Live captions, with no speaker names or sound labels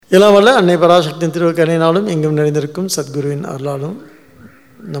எல்லாம் வல்ல அன்னை பராசக்தியின் திருவக்கரணையினாலும் எங்கும் நிறைந்திருக்கும் சத்குருவின் அருளாலும்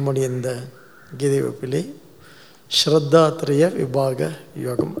நம்முடைய இந்த கீதை வகுப்பிலே ஸ்ரத்தாத்ரய விபாக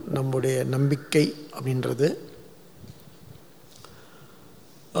யோகம், நம்முடைய நம்பிக்கை அப்படின்றது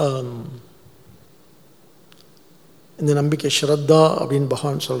இந்த நம்பிக்கை ஸ்ரத்தா அப்படின்னு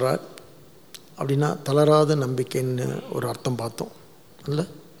பகவான் சொல்கிறார். அப்படின்னா தளராத நம்பிக்கைன்னு ஒரு அர்த்தம் பார்த்தோம் இல்லை?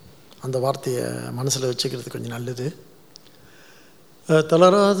 அந்த வார்த்தையை மனசில் வச்சுக்கிறது கொஞ்சம் நல்லது.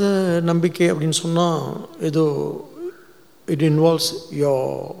 தளராத நம்பிக்கை அப்படின்னு சொன்னால் ஏதோ இட் இன்வால்வ்ஸ்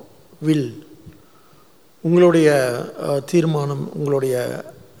யோர் வில், உங்களுடைய தீர்மானம், உங்களுடைய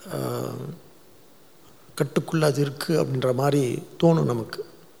கட்டுக்குள்ளே அது இருக்குது அப்படின்ற மாதிரி தோணும் நமக்கு.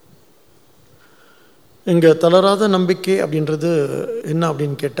 இங்கே தளராத நம்பிக்கை அப்படின்றது என்ன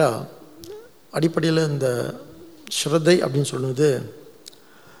அப்படின்னு கேட்டால், அடிப்படையில் இந்த ஸ்ரத்தை அப்படின்னு சொல்லுவது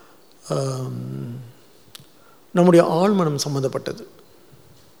நம்முடைய ஆழ்மனம் சம்மந்தப்பட்டது.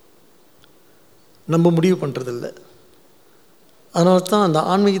 நம்ம முடிவு பண்ணுறதில்ல. அதனால தான் அந்த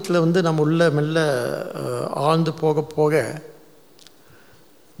ஆன்மீகத்தில் நம்ம உள்ள மெல்ல ஆழ்ந்து போக போக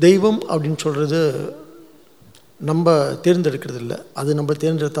தெய்வம் அப்படின்னு சொல்கிறது நம்ம தேர்ந்தெடுக்கிறது இல்லை, அது நம்ம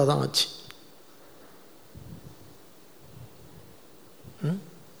தேர்ந்தெடுத்தால் தான் ஆச்சு.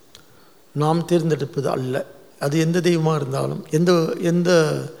 நாம் தேர்ந்தெடுப்பது அல்ல. அது எந்த தெய்வமாக இருந்தாலும், எந்த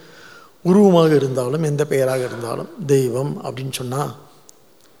உருவமாக இருந்தாலும், எந்த பெயராக இருந்தாலும், தெய்வம் அப்படின்னு சொன்னால்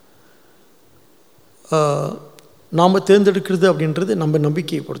நாம் தேர்ந்தெடுக்கிறது அப்படின்றது நம்ம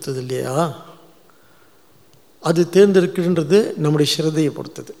நம்பிக்கையை பொறுத்தது இல்லையா? அது தேர்ந்தெடுக்கிறது நம்முடைய ஸ்ரத்தையை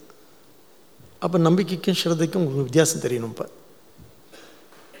பொறுத்தது. அப்போ நம்பிக்கைக்கும் ஸ்ரத்தைக்கும் உங்களுக்கு வித்தியாசம் தெரியணும்.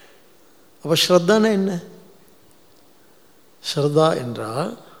 அப்போ ஸ்ரத்தானா என்ன? ஸ்ரத்தா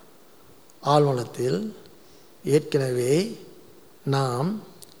என்றால் ஆழ்மனத்தில் ஏற்கனவே நாம்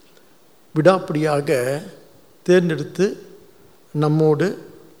விடாப்பிடியாக தேர்ந்தெடுத்து நம்மோடு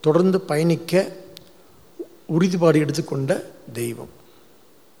தொடர்ந்து பயணிக்க உறுதிப்பாடு எடுத்துக்கொண்ட தெய்வம்.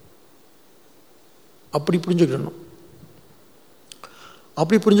 அப்படி புரிஞ்சுக்கிடணும்.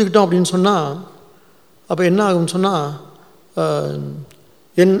 அப்படி புரிஞ்சுக்கிட்டோம் அப்படின்னு சொன்னால் அப்போ என்ன ஆகும்னு சொன்னால்,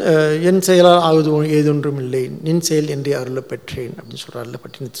 என் செயலால் ஆகுது ஏதொன்றும் இல்லை, நின் செயல் என்றே அருளை பெற்றேன் அப்படின்னு சொல்கிறார்ல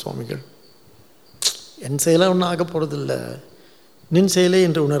பட்டினத்து சுவாமிகள். என் செயலாக ஒன்றும் ஆக போகிறதில்ல, நின் செயலே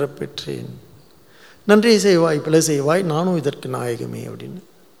என்று உணரப் பெற்றேன், நன்றி செய்வாய் பிழை செய்வாய் நானும் இதற்கு நாயகமே அப்படின்னு.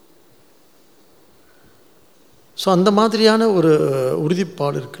 ஸோ அந்த மாதிரியான ஒரு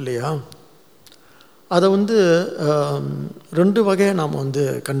உறுதிப்பாடு இருக்கு இல்லையா? அதை ரெண்டு வகையை நாம்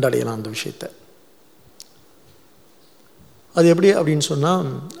கண்டடையலாம் அந்த விஷயத்தை. அது எப்படி அப்படின்னு சொன்னால்,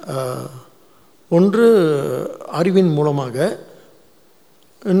 ஒன்று அறிவின் மூலமாக,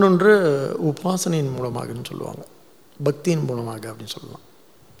 இன்னொன்று உபாசனையின் மூலமாகன்னு சொல்லுவாங்க, பக்தியின் மூலமாக அப்படின்னு சொல்லலாம்.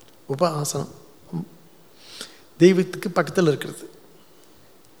 உபாசனம் தெய்வத்துக்கு பக்கத்தில் இருக்கிறது,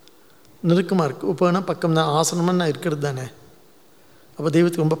 நெருக்கமாக இருக்குது. உப்பானா பக்கம் தான், ஆசனம்னா இருக்கிறது தானே. அப்போ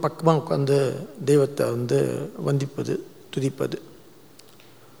தெய்வத்துக்கு ரொம்ப பக்கமாக உட்காந்து தெய்வத்தை வந்திப்பது, துதிப்பது,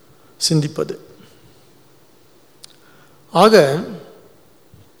 சிந்திப்பது. ஆக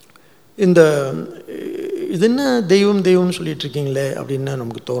இது என்ன தெய்வம் தெய்வம்னு சொல்லிட்டு இருக்கீங்களே அப்படின்னு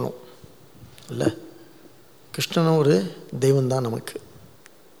நமக்கு தோணும் இல்லை? கிருஷ்ணனும் ஒரு தெய்வம்தான் நமக்கு.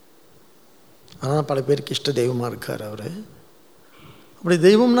 ஆனால் பல பேருக்கு இஷ்ட தெய்வமாக இருக்கார் அவர். அப்படி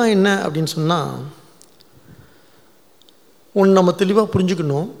தெய்வம்னா என்ன அப்படின்னு சொன்னால், ஒன்று நம்ம தெளிவாக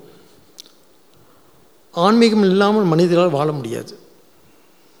புரிஞ்சுக்கணும், ஆன்மீகம் இல்லாமல் மனிதர்களால் வாழ முடியாது.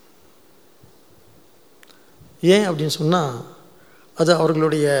 ஏன் அப்படின்னு சொன்னால், அது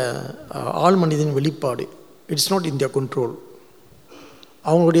அவர்களுடைய ஆள் மனிதன் வெளிப்பாடு. It's not in their control.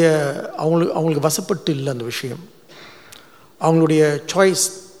 அவங்களுக்கு வசப்பட்டு இல்லை அந்த விஷயம், அவங்களுடைய சாய்ஸ்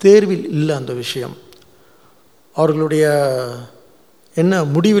தேர்வில் இல்லை அந்த விஷயம், அவர்களுடைய என்ன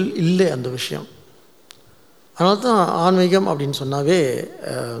முடிவில் இல்லை அந்த விஷயம். அதனால தான் ஆன்மீகம் அப்படின்னு சொன்னாவே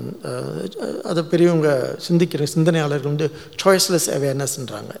அதை பெரியவங்க சிந்திக்கிற சிந்தனையாளர்கள் சாய்ஸ்லெஸ்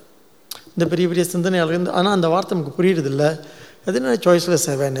அவேர்னஸ்ன்றாங்க. இந்த பெரிய பெரிய சிந்தனையாளர்கள். ஆனால் அந்த வார்த்தை நமக்கு புரியுறதில்ல. அது என்ன சாய்ஸ்லெஸ்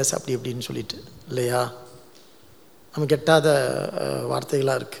அவேர்னஸ் அப்படி இப்படின்னு சொல்லிட்டு இல்லையா? நமக்கு எட்டாத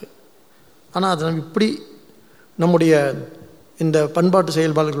வார்த்தைகளாக இருக்குது. ஆனால் அதை நம்ம இப்படி நம்முடைய இந்த பண்பாட்டு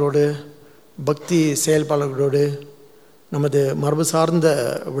செயல்பாடுகளோடு, பக்தி செயல்பாடுகளோடு, நமது மரபு சார்ந்த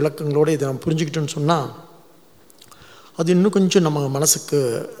விளக்கங்களோடு இதை நம்ம புரிஞ்சுக்கிட்டோன்னு சொன்னால், அது இன்னும் கொஞ்சம் நம்ம மனசுக்கு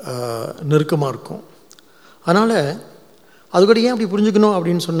நெருக்கமாக இருக்கும். அதனால் அது கூட ஏன் அப்படி புரிஞ்சுக்கணும்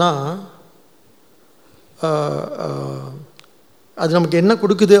அப்படின்னு சொன்னால், அது நமக்கு என்ன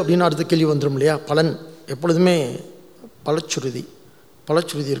கொடுக்குது அப்படின்னு அடுத்த கேள்வி வந்துடும் இல்லையா? பலன் எப்பொழுதுமே பலச்சுருதி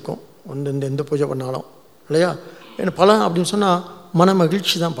இருக்கும் எந்த பூஜை பண்ணாலும் இல்லையா? ஏன்னா பலன் அப்படின்னு சொன்னால் மன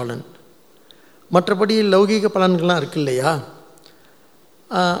மகிழ்ச்சி தான் பலன். மற்றபடி லௌகீக பலன்கள்லாம் இருக்கு இல்லையா?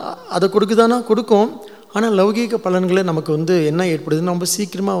 அதை கொடுக்குதானா கொடுக்கும். ஆனால் லௌகீக பலன்களை நமக்கு வந்து என்ன ஏற்படுதுன்னு ரொம்ப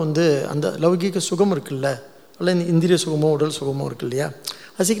சீக்கிரமாக வந்து அந்த லௌகீக சுகம் இருக்குல்ல, அல்ல இந்த இந்திரிய சுகமோ உடல் சுகமோ இருக்கு இல்லையா,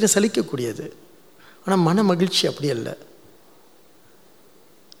 அது சீக்கிரம் சலிக்கக்கூடியது. ஆனால் மன மகிழ்ச்சி அப்படி அல்ல.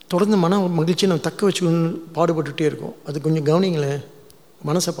 தொடர்ந்து மன மகிழ்ச்சியை நம்ம தக்க வச்சுக்கணும்னு பாடுபட்டுகிட்டே இருக்கும். அது கொஞ்சம் கவனிங்களேன்,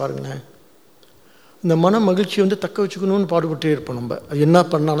 மனசை பாருங்களேன். இந்த மன மகிழ்ச்சியை வந்து தக்க வச்சுக்கணும்னு பாடுபட்டே இருப்போம் நம்ம, அது என்ன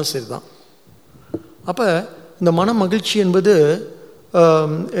பண்ணாலும் சரி தான். அப்போ இந்த மன மகிழ்ச்சி என்பது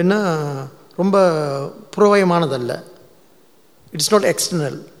என்ன ரொம்ப புறவயமானதல்ல. It's not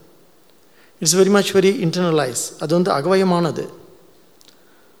external, it's very much very internalise. அது வந்து அகவயமானது.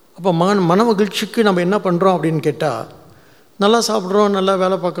 அப்போ மன மகிழ்ச்சிக்கு நம்ம என்ன பண்ணுறோம் அப்படின்னு கேட்டால், நல்லா சாப்பிட்றோம், நல்லா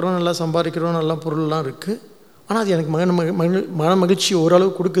வேலை பார்க்குறோம், நல்லா சம்பாதிக்கிறோம், நல்லா பொருள்லாம் இருக்குது. ஆனால் அது எனக்கு மன மகிழ்ச்சி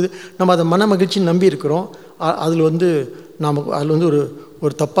ஓரளவு கொடுக்குது. நம்ம அதை மன மகிழ்ச்சி நம்பி இருக்கிறோம். அதில் வந்து அதில் வந்து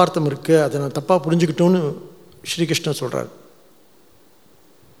ஒரு தப்பார்த்தம் இருக்குது, அதை நான் தப்பாக புரிஞ்சுக்கிட்டோன்னு ஸ்ரீகிருஷ்ணன் சொல்கிறார்.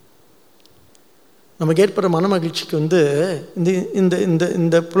 நமக்கு ஏற்படுற மன மகிழ்ச்சிக்கு வந்து இந்த இந்த இந்த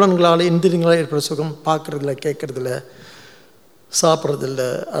இந்த புலன்களால் இந்திரியங்களால் ஏற்படுற சுகம், பார்க்குறதில்ல, கேட்குறதில்ல, சாப்பிட்றதில்ல,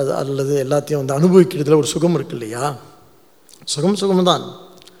 அது அல்லது எல்லாத்தையும் வந்து அனுபவிக்கிறதுல ஒரு சுகம் இருக்கு இல்லையா, சுகம்தான்.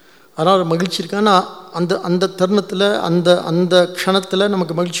 அதனால் ஒரு மகிழ்ச்சி இருக்கு. ஆனால் அந்த அந்த தருணத்தில் அந்த அந்த க்ஷணத்தில்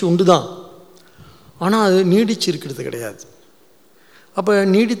நமக்கு மகிழ்ச்சி உண்டு தான். ஆனால் அது நீடிச்சு இருக்கிறது கிடையாது. அப்போ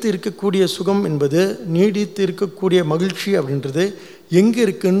நீடித்து இருக்கக்கூடிய சுகம் என்பது, நீடித்து இருக்கக்கூடிய மகிழ்ச்சி அப்படின்றது எங்கே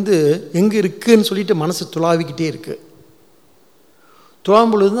இருக்குன்னு சொல்லிட்டு மனசு துளாவிக்கிட்டே இருக்குது.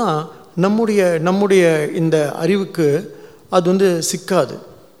 துளாவும் பொழுது தான் நம்முடைய இந்த அறிவுக்கு அது வந்து சிக்காது.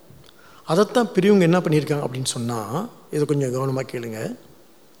 அதைத்தான் பெரியவங்க என்ன பண்ணியிருக்காங்க அப்படின்னு சொன்னால், இதை கொஞ்சம் கவனமாக கேளுங்க.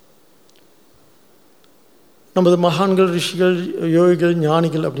 நமது மகான்கள், ரிஷிகள், யோகிகள்,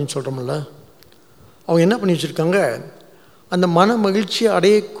 ஞானிகள் அப்படின்னு சொல்கிறோம்ல, அவங்க என்ன பண்ணி வச்சுருக்காங்க, அந்த மன மகிழ்ச்சி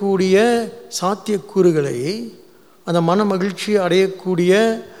அடையக்கூடிய சாத்தியக்கூறுகளை, அந்த மன மகிழ்ச்சி அடையக்கூடிய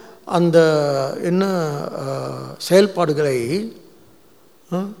அந்த என்ன செயல்பாடுகளை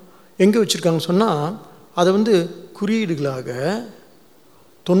எங்கே வச்சுருக்காங்க சொன்னால், அதை வந்து குறியீடுகளாக,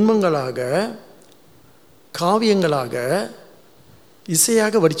 தொன்மங்களாக, காவியங்களாக,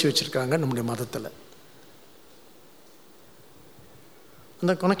 இசையாக வடித்து வச்சுருக்காங்க நம்முடைய மதத்தில்.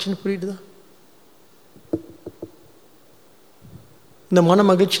 அந்த கனெக்ஷன் புரியுதுதா? இந்த மன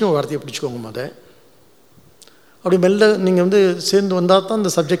மகிழ்ச்சின்னு ஒரு வார்த்தையை பிடிச்சிக்கோங்க. அப்படி மெல்ல நீங்கள் வந்து சேர்ந்து வந்தால் தான்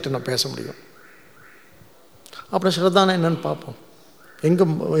இந்த சப்ஜெக்டை நான் பேச முடியும். அப்புறம் ஸ்ரத்தானா என்னன்னு பார்ப்போம்.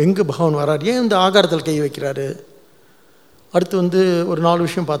 எங்கே பகவான் வராரு, ஏன் இந்த ஆகாரத்தில் கை வைக்கிறாரு, அடுத்து வந்து ஒரு 4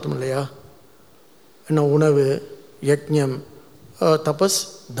 விஷயம் பார்த்தோம் இல்லையா, என்ன உணவு, யக்ஞம், தபஸ்,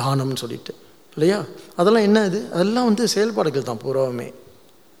 தானம்னு சொல்லிட்டு இல்லையா. அதெல்லாம் என்ன இது, அதெல்லாம் வந்து செயல்பாடுகள் தான் பூர்வமே.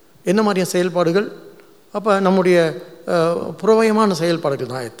 என்ன மாதிரியான செயல்பாடுகள்? அப்போ நம்முடைய புறவயமான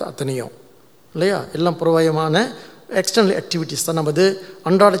செயல்பாடுகள் தான் அத்தனையும் இல்லையா. எல்லாம் புறவயமான எக்ஸ்டர்னல் ஆக்டிவிட்டீஸ் தான். நமது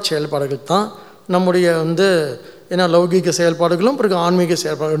அன்றாட செயல்பாடுகள் தான் நம்முடைய வந்து ஏன்னா லௌகீக செயல்பாடுகளும் பிறகு ஆன்மீக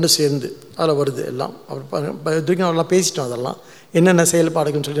செயல்பாடு ரெண்டும் சேர்ந்து அதில் வருது எல்லாம். இதுவரைக்கும் அதெல்லாம் பேசிட்டோம். அதெல்லாம் என்னென்ன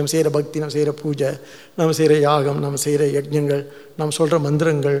செயல்பாடுகள்னு சொல்லி, நம்ம செய்கிற பக்தி, நம்ம செய்கிற பூஜை, நம்ம செய்கிற யாகம், நம்ம செய்கிற யஜ்ஞங்கள், நம்ம சொல்கிற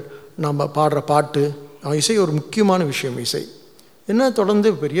மந்திரங்கள், நம்ம பாடுற பாட்டு, இசை ஒரு முக்கியமான விஷயம். இசை என்ன தொடர்ந்து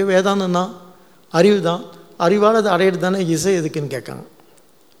பெரிய வேதாந்தம் தான், அறிவு தான். அறிவால் அதை அடையிறது தானே இசை எதுக்குன்னு கேட்காங்க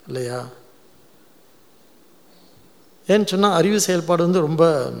இல்லையா. ஏன்னு சொன்னால் அறிவு செயல்பாடு வந்து ரொம்ப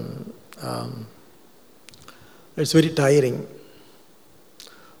இட்ஸ் வெரி டயரிங்.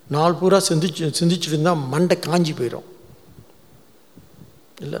 நாள் பூரா சிந்திச்சுட்டு இருந்தால் மண்டை காஞ்சி போயிடும்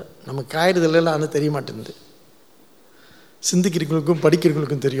இல்லை. நமக்கு காயறதில்ல, ஆனால் தெரிய மாட்டேங்குது. சிந்திக்கிறவங்களுக்கும்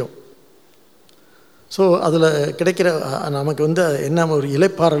படிக்கிறவங்களுக்கும் தெரியும். ஸோ அதில் கிடைக்கிற நமக்கு வந்து என்ன ஒரு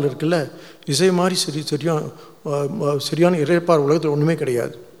இலைப்பாறல் இருக்குல்ல, இசை மாதிரி சரியான இலைப்பாறல் உலகத்தில் ஒன்றுமே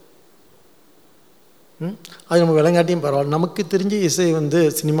கிடையாது. அது நம்ம விளங்காட்டியும் பரவாயில்ல. நமக்கு தெரிஞ்ச இசை வந்து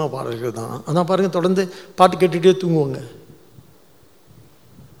சினிமா பாடல்கள் தான். அதான் பாருங்கள், தொடர்ந்து பாட்டு கேட்டுகிட்டே தூங்குவாங்க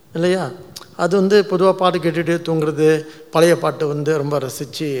இல்லையா. அது வந்து பொதுவாக பாட்டு கேட்டுகிட்டே தூங்குறது, பழைய பாட்டு வந்து ரொம்ப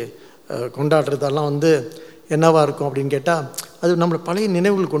ரசித்து கொண்டாடுறதெல்லாம் வந்து என்னவாக இருக்கும் அப்படின்னு கேட்டால், அது நம்மளை பழைய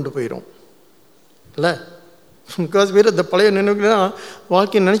நினைவுகள் கொண்டு போயிடும் இல்லை. பிகாஸ் வேறு அந்த பழைய நினைவுகள்லாம்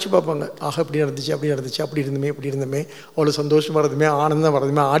வாழ்க்கையை நினச்சி பார்ப்பாங்க. ஆக இப்படி நடந்துச்சு, அப்படி நடந்துச்சு, அப்படி இருந்துமே அவ்வளோ சந்தோஷமாக இருந்துமே, ஆனந்தம்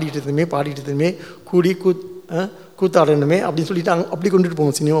வரதுமே, ஆடிட்டு இருந்துமே, பாடிட்டு இருந்துமே, கூடி கூத்தாடணுமே அப்படின்னு சொல்லிட்டு அப்படி கொண்டுட்டு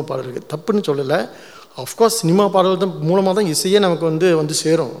போவோம் சினிமா பாடல்கள். தப்புன்னு சொல்லலை. அஃப்கோர்ஸ் சினிமா பாடல்கள் தான் மூலமாக தான் இசையே நமக்கு வந்து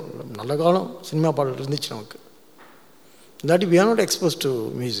சேரும். நல்ல காலம் சினிமா பாடல் இருந்துச்சு நமக்கு. இல்லாட்டி we are not expose to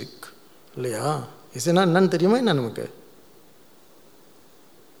music இல்லையா. இசைனா என்னன்னு தெரியுமா என்ன நமக்கு?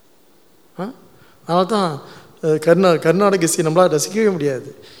 அதனால தான் கர்நாடக இசையை நம்மளால் ரசிக்கவே முடியாது.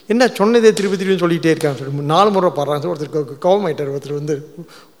 என்ன சொன்னதே திருப்பி சொல்லிகிட்டே இருக்காங்க சொல்லி 4 முறை பாடுறாங்க. ஒருத்தர் கோவம் ஆகிட்டார். ஒருத்தர் வந்து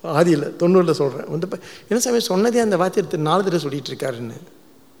ஆதியில் 90 சொல்கிறேன் வந்து, என்ன சமயம் சொன்னதே அந்த வாத்தியத்தை 4 தடவை சொல்லிகிட்டு இருக்காருன்னு.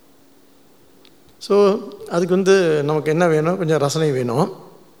 ஸோ அதுக்கு வந்து நமக்கு என்ன வேணும், கொஞ்சம் ரசனை வேணும்.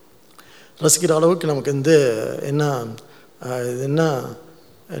 ரசிக்கிற அளவுக்கு நமக்கு வந்து என்ன இது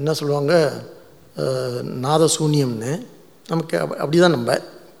என்ன சொல்லுவாங்க, நாதசூன்யம்னு. நமக்கு அப்படி தான் நம்ம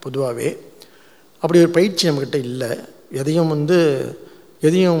பொதுவாகவே அப்படி ஒரு பயிற்சி நம்மக்கிட்ட இல்லை.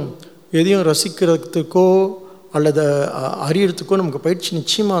 எதையும் ரசிக்கிறதுக்கோ அல்லது அறியறதுக்கோ நமக்கு பயிற்சி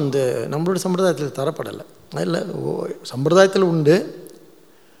நிச்சயமாக அந்த நம்மளோட சம்பிரதாயத்தில் தரப்படலை. இல்லை, சம்பிரதாயத்தில் உண்டு,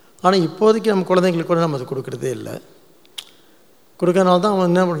 ஆனால் இப்போதைக்கு நம்ம குழந்தைங்களுக்கு கூட நம்ம அதை கொடுக்குறதே இல்லை. கொடுக்கறனால தான்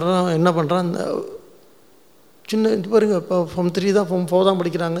அவன் என்ன பண்ணுறான் இந்த சின்ன இது பாருங்க, இப்போ ஃபார்ம் 3 தான் ஃபார்ம் 4 தான்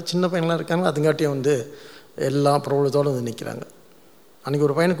படிக்கிறாங்க, சின்ன பையன்லாம் இருக்காங்க. அதுங்காட்டியும் வந்து எல்லா ப்ராப்ளத்தோடு வந்து நிற்கிறாங்க. அன்றைக்கி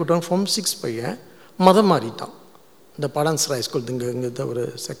ஒரு பையனை கூட்டுவாங்க, ஃபார்ம் 6 பையன் மதம் மாறிட்டான். இந்த பாடான்ஸ்ராய் ஸ்கூல் இங்கே ஒரு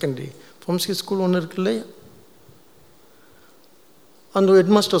செகண்டரி ஃபார்ம் 6 ஸ்கூல் ஒன்று இருக்கு இல்லையா, அந்த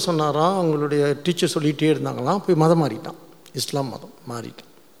ஹெட்மாஸ்டர் சொன்னாராம், அவங்களுடைய டீச்சர் சொல்லிகிட்டே இருந்தாங்களாம், போய் மதம் மாறிட்டான், இஸ்லாம் மதம் மாறிட்டான்.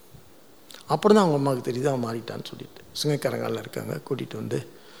 அப்புறம் தான் அவங்க அம்மாவுக்கு தெரியுது அவன் மாறிட்டான்னு சொல்லிட்டு. சிங்கக்காரங்கெல்லாம் இருக்காங்க, கூட்டிகிட்டு வந்து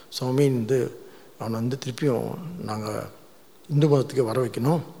சுவாமி வந்து அவனை வந்து திருப்பியும் நாங்கள் இந்து மதத்துக்கு வர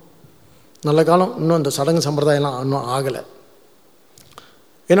வைக்கணும், நல்ல காலம், இன்னும் அந்த சடங்கு சம்பிரதாயம்லாம் இன்னும் ஆகலை.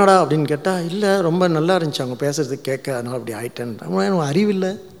 என்னடா அப்படின்னு கேட்டால், இல்லை ரொம்ப நல்லா இருந்துச்சு அவங்க பேசுகிறதுக்கு கேட்க, அதனால் அப்படி ஆகிட்டேன்றான். எனக்கு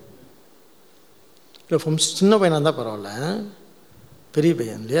அறிவில்லை. இல்லை சின்ன பையனாக இருந்தால் பரவாயில்ல, பெரிய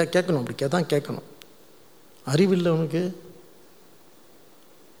பையன் இல்லையா, கேட்கணும், அப்படி தான் கேட்கணும். அறிவில்லை உனக்கு.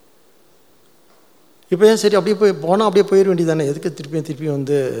 இப்போ ஏன் சரி அப்படியே போனால் அப்படியே போயிட வேண்டியதானே, எதுக்கு திருப்பியும்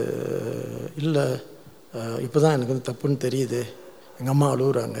வந்து இல்லை இப்போ தான் எனக்கு வந்து தப்புன்னு தெரியுது, எங்கள் அம்மா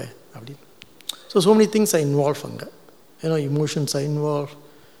அழுகுறாங்க அப்படின்னு. So many things are involve அங்கே. ஏன்னா emotions are involve,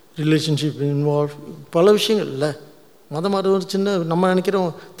 relationship involve, பல விஷயங்கள் இல்லை. மதம் மாறு ஒரு சின்ன நம்ம நினைக்கிறோம்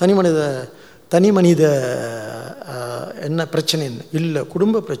தனி மனித என்ன பிரச்சனைன்னு இல்லை,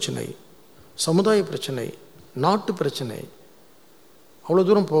 குடும்ப பிரச்சனை, சமுதாய பிரச்சனை, நாட்டு பிரச்சனை, அவ்வளோ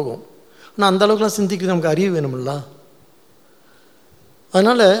தூரம் போகும். ஆனால் அந்த அளவுக்குலாம் சிந்திக்கிறது நமக்கு அறிவு வேணுமில்ல.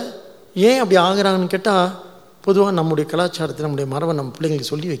 அதனால் ஏன் அப்படி ஆகிறாங்கன்னு கேட்டால், பொதுவாக நம்முடைய கலாச்சாரத்தை நம்முடைய மரபை நம்ம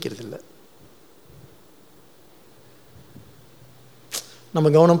பிள்ளைங்களுக்கு சொல்லி வைக்கிறது இல்லை. நம்ம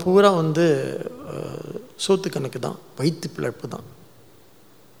கவனம் பூரா வந்து சோத்து கணக்கு தான், வயிற்று பிழைப்பு தான்.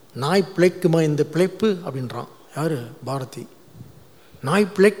 நாய் பிழைக்குமா இந்த பிழைப்பு அப்படின்றான் யார், பாரதி.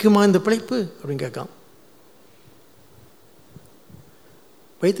 நாய் பிழைக்குமா இந்த பிழைப்பு அப்படின்னு கேட்கான்.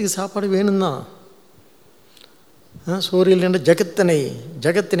 வயிற்றுக்கு சாப்பாடு வேணும்தான். சோறில் என்ற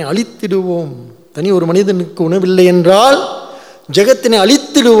ஜகத்தினை அழித்திடுவோம். தனி ஒரு மனிதனுக்கு உணவில்லை என்றால் ஜகத்தினை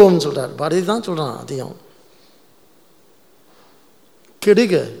அழித்திடுவோம் சொல்கிறார் பாரதி தான் சொல்கிறான். அதையும்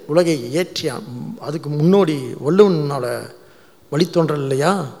கெடுக உலகை ஏற்றியான், அதுக்கு முன்னோடி வள்ளுவனோட வழித்தோன்றல்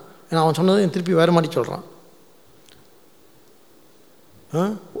இல்லையா. ஏன்னா அவன் சொன்னதை திருப்பி வேறு மாதிரி சொல்கிறான்.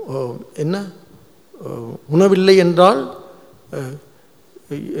 என்ன உணவில்லை என்றால்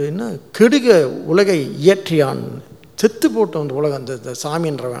என்ன கெடுக உலகை இயற்றியான், செத்து போட்டோம் அந்த உலகம், அந்த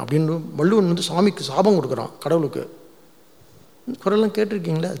சாமின்றவன் அப்படின்னு வள்ளுவன் வந்து சாமிக்கு சாபம் கொடுக்குறான், கடவுளுக்கு. குரல்லாம்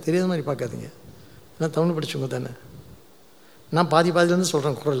கேட்டிருக்கீங்களா? தெரியாத மாதிரி பார்க்காதீங்க, ஏன்னா தமிழ் படித்தவங்க தானே. நான் பாதியிலேருந்து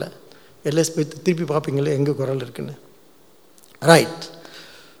சொல்கிறேன் குரலை, எல்எஸ் போய் திருப்பி பார்ப்பீங்களே எங்கே குரல் இருக்குன்னு. ரைட்.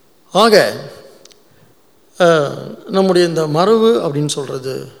 ஆக நம்முடைய இந்த மரபு அப்படின்னு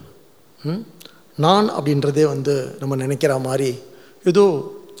சொல்கிறது, நான் அப்படின்றதே வந்து நம்ம நினைக்கிற மாதிரி ஏதோ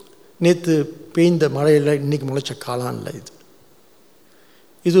நேற்று பெய்ந்த மழையில் இன்றைக்கி முளைச்ச காலம் இல்லை.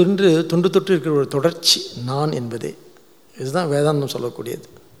 இது ஒன்று தொன்று தொட்டு இருக்கிற ஒரு தொடர்ச்சி நான் என்பதே. இதுதான் வேதாந்தம் சொல்லக்கூடியது.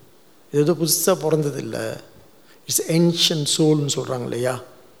 இது ஏதோ புதுசாக பிறந்தது இல்லை. இட்ஸ் ஏன்ஷியன்ட் சோல்னு சொல்கிறாங்க இல்லையா.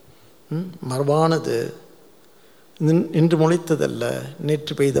 மரபானது, இன்று முளைத்ததல்ல,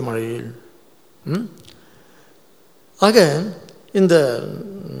 நேற்று பெய்த மழையில். ஆக இந்த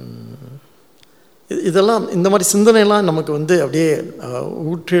இதெல்லாம் இந்த மாதிரி சிந்தனையெல்லாம் நமக்கு வந்து அப்படியே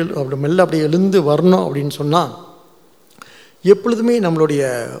அப்படி மெல்ல அப்படியே எழுந்து வரணும் அப்படின்னு சொன்னால், எப்பொழுதுமே நம்மளுடைய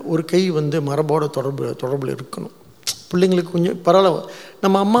ஒரு கை வந்து மரபோட தொடர்பில் இருக்கணும். பிள்ளைங்களுக்கு கொஞ்சம் பரவாயில்ல,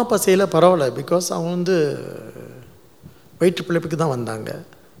 நம்ம அம்மா அப்பா செய்யல பரவாயில்ல, பிகாஸ் அவங்க வந்து வயிற்று பிழைப்புக்கு தான் வந்தாங்க.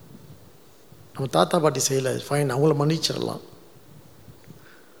 நம்ம தாத்தா பாட்டி செய்யலை, ஃபைன், அவங்கள மன்னிச்சிடலாம்.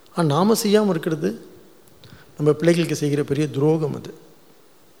 ஆனால் நாம் செய்யாமல் இருக்கிறது நம்ம பிள்ளைகளுக்கு செய்கிற பெரிய துரோகம். அது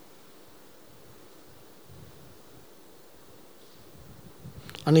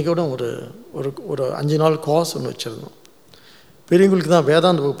அன்றைக்கோட ஒரு 5 நாள் காஸ் ஒன்று வச்சுருந்தோம். பெரியவங்களுக்கு தான்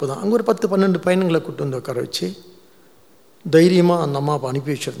வேதாந்த வகுப்பு தான். அங்கே ஒரு 10-12 பையனுங்களை கூப்பிட்டு வந்து உட்கார வச்சு தைரியமாக அந்த அம்மா அப்பா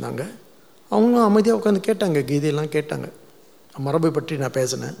அனுப்பி வச்சுருந்தாங்க. அவங்களும் அமைதியாக உட்காந்து கேட்டாங்க, கீதையெல்லாம் கேட்டாங்க. மரபை பற்றி நான்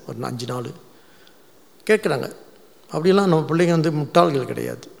பேசினேன் ஒரு 5 நாள் கேட்குறாங்க. அப்படிலாம் நம்ம பிள்ளைங்க வந்து முட்டாள்கள்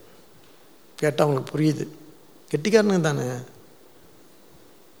கிடையாது. கேட்டால் அவங்களுக்கு புரியுது, கெட்டிக்காரனுங்க தானே.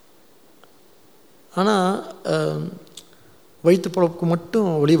 ஆனால் வயிற்று பொழப்புக்கு மட்டும்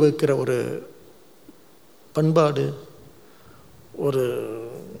வழிவகுக்கிற பண்பாடு, ஒரு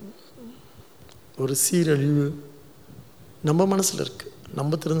ஒரு சீரழிவு நம்ம மனசில் இருக்குது.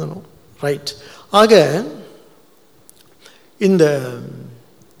 நம்ம திருந்தணும். ரைட். ஆக இந்த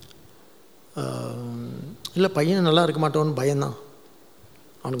இல்லை பையன் நல்லா இருக்க மாட்டோன்னு பயம்தான்.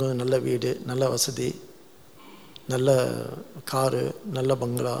 அவனுக்கு வந்து நல்ல வீடு, நல்ல வசதி, நல்ல காரு, நல்ல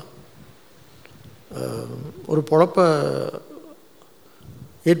பங்களா, ஒரு பொழப்பை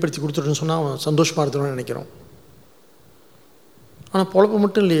ஏற்படுத்தி கொடுத்துட்டுன்னு சொன்னால் அவன் சந்தோஷமாக இருக்கணும்னு நினைக்கிறோம். ஆனால் பொழப்பு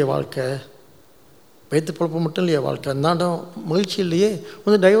மட்டும் இல்லையே வாழ்க்கை, வயிற்று பொழப்பு மட்டும் இல்லையே வாழ்க்கை. அந்தாண்டம் மகிழ்ச்சி இல்லையே.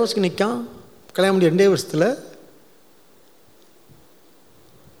 வந்து டைவோர்ஸ்க்கு நிற்கான், கல்யாணம் பண்ணி 2 வருஷத்தில்.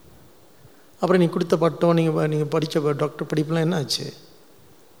 அப்புறம் நீ கொடுத்த பட்டம், நீங்கள் படித்த டாக்டர் படிப்புலாம் என்ன ஆச்சு?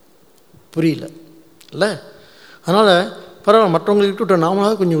 புரியல இல்லை. அதனால் பரவாயில்ல, மற்றவங்களுக்கு விட்டு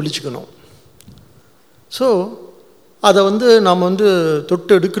நாமளாக கொஞ்சம் விழிச்சுக்கணும். ஸோ அதை வந்து நாம் வந்து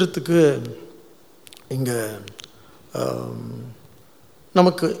தொட்டு எடுக்கிறதுக்கு இங்கே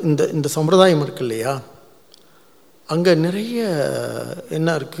நமக்கு இந்த சம்பிரதாயம் இருக்குது இல்லையா, அங்கே நிறைய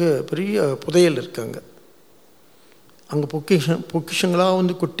என்ன இருக்குது, பெரிய புதையல் இருக்குது. அங்கே பொக்கிஷங்களாக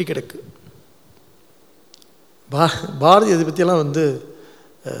வந்து கொட்டி கிடக்கு. பாரதி அதை பற்றியெல்லாம் வந்து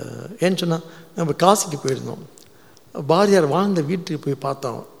ஏன்னு சொன்னால், நம்ம காசிக்கு போயிருந்தோம். பாரதியார் வாழ்ந்த வீட்டுக்கு போய்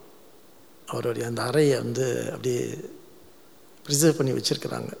பார்த்தோம். அவருடைய அந்த அறையை வந்து அப்படியே ப்ரிசர்வ் பண்ணி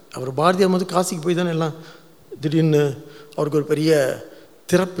வச்சுருக்கிறாங்க. அவர் பாரதியார் வந்து காசிக்கு போய் தானே எல்லாம் திடீர்னு அவருக்கு ஒரு பெரிய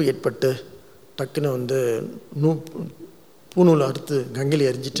திறப்பு ஏற்பட்டு டக்குன்னு வந்து பூநூலை அறுத்து கங்கையில்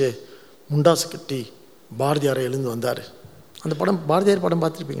எரிஞ்சிட்டு முண்டாசு கட்டி பாரதியாரை எழுந்து வந்தார். அந்த படம், பாரதியார் படம்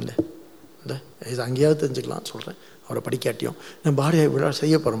பார்த்துருப்பீங்களே இல்லை? இது அங்கேயாவது தெரிஞ்சுக்கலாம் சொல்கிறேன். அவரை படிக்காட்டியும் நான் பாரதியார் விழா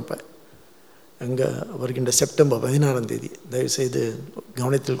செய்ய போகிறோம். இப்போ எங்கே வருகின்ற செப்டம்பர் 16ஆம் தேதி, தயவுசெய்து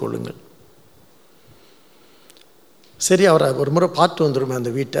கவனத்தில் கொள்ளுங்கள். சரி, அவரை ஒரு முறை பார்த்து வந்துடுமே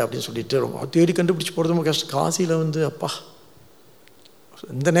அந்த வீட்டை அப்படின்னு சொல்லிட்டு ரொம்ப தேடி கண்டுபிடிச்சி போகிறது ரொம்ப கஷ்டம். காசியில் வந்து அப்பா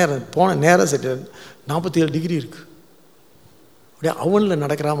இந்த நேரம் போன நேரம் சரி 47 டிகிரி இருக்குது. அப்படியே அவனில்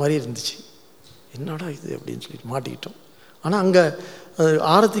நடக்கிற மாதிரி இருந்துச்சு. என்னடா இது அப்படின்னு சொல்லிட்டு மாட்டிக்கிட்டோம். ஆனால் அங்கே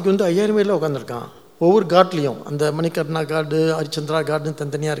ஆரத்திக்கு வந்து 5000 பேரில் உட்காந்துருக்கான். ஒவ்வொரு காட்லேயும் அந்த மணிகர்ணா கார்டு, ஹரிச்சந்திரா கார்டுன்னு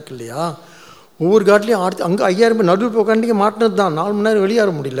தனித்தனியாக இருக்குது இல்லையா, ஒவ்வொரு காட்லேயும் ஆரத்தி. அங்கே 5000 பேர் நடுவில் போய் உட்காந்துக்க மாட்டினது தான். 4 மணி நேரம்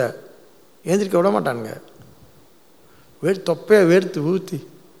வெளியேற முடியல, ஏந்திரிக்க விட மாட்டானுங்க. தொப்பையாக வேர்த்து ஊற்றி.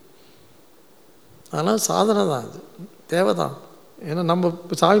 அதெல்லாம் சாதனை தான், அது தேவை தான். ஏன்னா நம்ம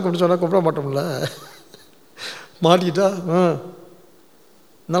சாமி கும்பிட்டு சொன்னால் கும்பிட மாட்டோம்ல. மாட்டிக்கிட்டா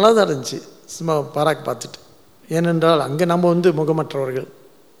நல்லா தான் இருந்துச்சு சும்மா பாராக்கு பார்த்துட்டு. ஏனென்றால் அங்கே நம்ம வந்து முகமற்றவர்கள்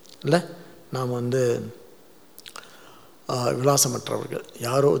இல்லை, நாம் வந்து விலாசமற்றவர்கள்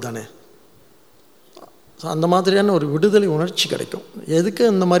யாரோ தானே. அந்த மாதிரியான ஒரு விடுதலை உணர்ச்சி கிடைக்கும். எதுக்கு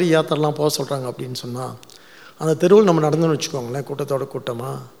இந்த மாதிரி யாத்திரெலாம் போக சொல்கிறாங்க அப்படின்னு சொன்னால், அந்த தெருவில் நம்ம நடந்துன்னு வச்சுக்கோங்களேன், கூட்டத்தோட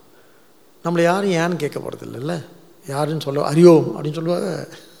கூட்டமாக, நம்மளை யாரும் ஏன்னு கேட்க போகிறது இல்லைல்ல. யாருன்னு சொல்ல அறியோம் அப்படின்னு சொல்லுவாங்க.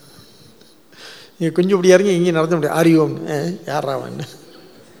 நீங்கள் கொஞ்சம் இப்படி இறங்கி இங்கே நடத்த முடியாது, அறியோம்னு யாராவான்னு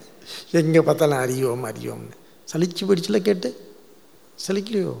எங்கே பார்த்தாலும் அறியோம் அறியோம்னு. சலிச்சு போயிடுச்சுல கேட்டு,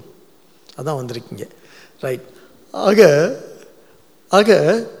 சலிக்கலையோ? அதான் வந்திருக்கீங்க. ரைட். ஆக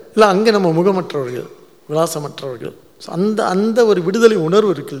இல்லை, அங்கே நம்ம முகமற்றவர்கள், விலாசமற்றவர்கள். அந்த ஒரு விடுதலை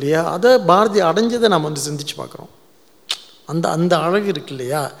உணர்வு இருக்கு இல்லையா, அதை பாரதி அடைஞ்சதை நாம் வந்து சிந்திச்சு பார்க்குறோம். அந்த அழகு இருக்கு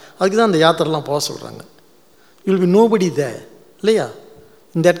இல்லையா, அதுக்கு தான் அந்த யாத்திரெலாம் போக சொல்கிறாங்க. You will be nobody there இல்லையா,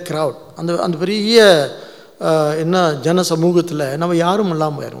 இன் தட் க்ரௌட். அந்த பெரிய என்ன ஜன சமூகத்தில் நம்ம யாரும்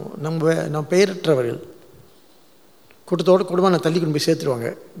இல்லாமல் போயிடுவோம். நம்ம பெயரற்றவர்கள். கூட்டத்தோடு குடும்பம் தள்ளி கொண்டு போய் சேர்த்துருவாங்க.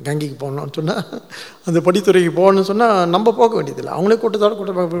 கங்கைக்கு போகணும்னு சொன்னால், அந்த படித்துறைக்கு போகணும்னு சொன்னால் நம்ம போக வேண்டியதில்லை, அவங்களே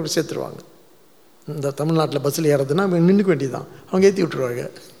கூட்டத்தோடு போய் சேர்த்துருவாங்க. இந்த தமிழ்நாட்டில் பஸ்ஸில் ஏறதுன்னா நின்றுக்க வேண்டியதுதான், அவங்க ஏற்றி விட்டுருவாங்க.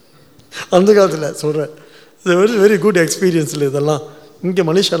 அந்த காலத்தில் சொல்கிறேன், இது வெரி வெரி குட் எக்ஸ்பீரியன்ஸ் இல்லை இதெல்லாம். இங்கே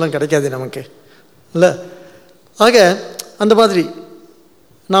மனுஷெல்லாம் கிடைக்காது நமக்கு இல்லை. ஆக அந்த மாதிரி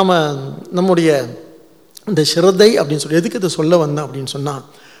நாம் நம்முடைய இந்த ஸ்ரத்தை அப்படின்னு சொல்லி எதுக்கு இதை சொல்ல வந்தேன் அப்படின்னு சொன்னால்,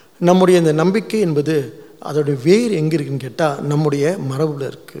 நம்முடைய இந்த நம்பிக்கை என்பது அதோடைய வேர் எங்கே இருக்குதுன்னு கேட்டால் நம்முடைய மரபில்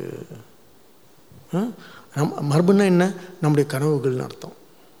இருக்குது. மரபுன்னா என்ன? நம்முடைய கனவுகள்னு அர்த்தம்.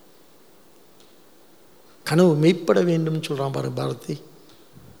 கனவு மெய்ப்பட வேண்டும்னு சொல்கிறான் பாரு பாரதி.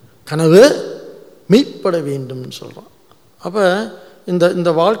 கனவு மெய்ப்பட வேண்டும்னு சொல்கிறான். அப்போ இந்த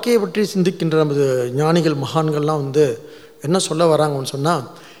வாழ்க்கையை பற்றி சிந்திக்கின்ற நமது ஞானிகள் மகான்கள்லாம் வந்து என்ன சொல்ல வராங்கன்னு சொன்னால்,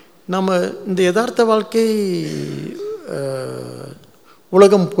 நம்ம இந்த யதார்த்த வாழ்க்கை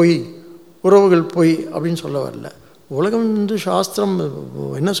உலகம் பொய், உறவுகள் பொய் அப்படின்னு சொல்ல வரல. உலகம் வந்து சாஸ்திரம்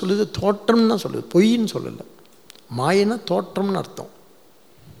என்ன சொல்லுது? தோற்றம்னு தான் சொல்லுது, பொய்ன்னு சொல்லலை. மாயினா தோற்றம்னு அர்த்தம்.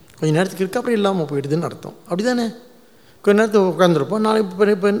 கொஞ்சம் நேரத்துக்கு இருக்க அப்புறம் இல்லாமல் போயிடுதுன்னு அர்த்தம். அப்படி தானே? கொஞ்ச நேரத்துக்கு உட்காந்துருப்போம்,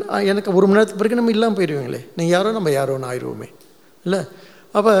 நாளைக்கு இப்போ எனக்கு 1 மணி நேரத்துக்கு பிறகு நம்ம இல்லாமல் போயிடுவீங்களே. நீங்கள் யாரோ நம்ம யாரோன்னு ஆயிடுவோமே இல்லை.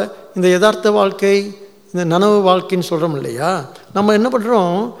 அப்போ இந்த யதார்த்த வாழ்க்கை, இந்த நனவு வாழ்க்கைன்னு சொல்கிறோம் இல்லையா, நம்ம என்ன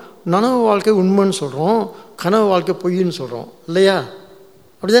பண்ணுறோம், நனவு வாழ்க்கை உண்மைன்னு சொல்கிறோம், கனவு வாழ்க்கை பொய்ன்னு சொல்கிறோம் இல்லையா?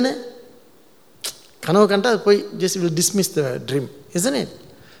 அப்படி தானே? கனவு கண்டா அது போய் just will dismiss the dream, isn't it?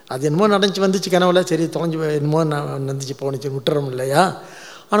 அது என்னமோ நடந்துச்சு வந்துச்சு கனவுல, சரி தொலைஞ்சி என்னமோ நடந்துச்சு போணுச்சு விட்டுறோம் இல்லையா?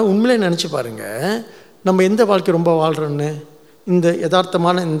 ஆனால் உண்மையிலே நினச்சி பாருங்கள், நம்ம எந்த வாழ்க்கை ரொம்ப வாழ்கிறோன்னு. இந்த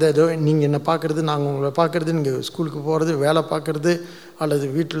யதார்த்தமான இந்த இதோ நீங்கள் என்னை பார்க்குறது, நாங்கள் உங்களை பார்க்குறது, நீங்கள் ஸ்கூலுக்கு போகிறது, வேலை பார்க்குறது, அல்லது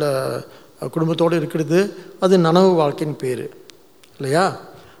வீட்டில் குடும்பத்தோடு இருக்கிறது, அது நனவு வாழ்க்கைன்னு பேர் இல்லையா?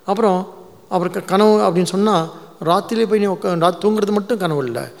 அப்புறம் கனவு அப்படின்னு சொன்னால் ராத்திரிலே போய் நீ தூங்குறது மட்டும் கனவு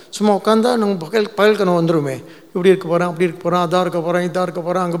இல்லை. சும்மா உட்காந்தா நம்ம பகல் கனவு வந்துடுமே, இப்படி இருக்க போகிறேன், அப்படி இருக்க போகிறேன், அதாக இருக்க போகிறேன், இதாக இருக்க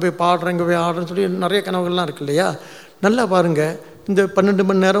போகிறேன், அங்கே போய் பாடுறேன், இங்கே போய் ஆடுறேன்னு சொல்லி நிறைய கனவுகள்லாம் இருக்குது இல்லையா? நல்லா பாருங்கள், இந்த 12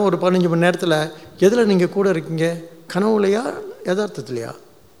 மணி நேரம் ஒரு 15 மணி நேரத்தில் எதில் நீங்கள் கூட இருக்கீங்க? கனவுலையா யதார்த்தத்துலையா?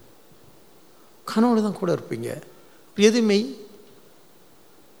 கனவுல தான் கூட இருப்பீங்க. எது மெய்?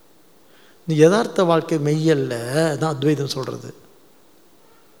 இந்த யதார்த்த வாழ்க்கை மெய்யல்ல தான் அத்வைதம் சொல்கிறது.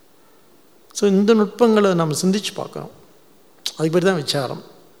 ஸோ இந்த நுட்பங்களை நம்ம சிந்திச்சு பார்க்கணும். அதுக்கு பேர் தான் விசாரம்,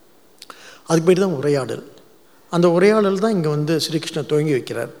 அதுக்கு பேர் தான் உரையாடல். அந்த உரையாடல் தான் இங்கே ஸ்ரீகிருஷ்ணர் துவங்கி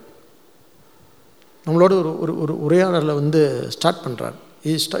வைக்கிறார். நம்மளோட ஒரு உரையாடலை ஸ்டார்ட் பண்ணுறார்.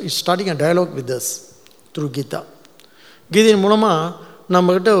 Starting a dialogue with us through Gita. கீதையின் மூலமாக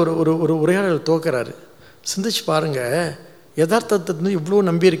நம்மக்கிட்ட ஒரு உரையாடல் துவக்கிறாரு. சிந்திச்சு பாருங்கள், யதார்த்தத்தை இவ்வளோ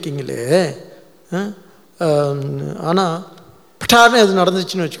நம்பியிருக்கீங்களே, ஆனால் பட்டார்னு அது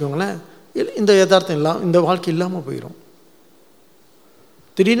நடந்துச்சுன்னு வச்சுக்கோங்களேன், இந்த யதார்த்தம் இந்த வாழ்க்கை இல்லாமல் போயிடும்.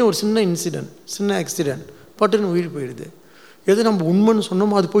 திடீர்னு ஒரு சின்ன இன்சிடென்ட், சின்ன ஆக்சிடென்ட், பட்டுன்னு உயிர் போயிடுது. எது நம்ம உண்மைன்னு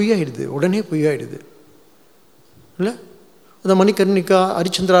சொன்னோமோ அது பொய்யாயிடுது, உடனே பொய்யாயிடுது இல்லை? அந்த மணிகர்ணிகா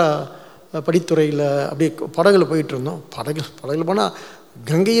ஹரிச்சந்திரா படித்துறையில் அப்படியே படகுல போயிட்டு இருந்தோம். படகுல போனால்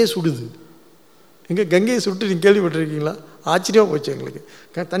கங்கையே சுடுது. எங்கே கங்கையை சுட்டு நீங்கள் கேள்விப்பட்டிருக்கீங்களா? ஆச்சரியமாக போச்சு எங்களுக்கு.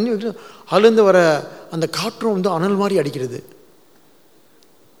 தண்ணி வைக்க அதுலேருந்து வர அந்த காற்றும் அனல் மாதிரி அடிக்கிறது.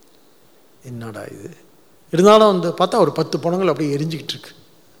 என்னடா இது? இருந்தாலும் பார்த்தா ஒரு 10 பணங்கள் அப்படியே எரிஞ்சிக்கிட்டு இருக்கு.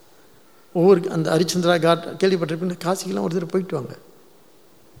 ஒவ்வொரு அந்த ஹரிச்சந்திரா காட் கேள்விப்பட்டிருப்பீங்க. காசிக்கெல்லாம் ஒரு தடவை போயிட்டு வாங்க.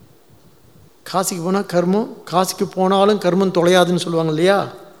 காசிக்கு போனால் கர்மம், காசிக்கு போனாலும் கர்மம் தொலையாதுன்னு சொல்லுவாங்க இல்லையா?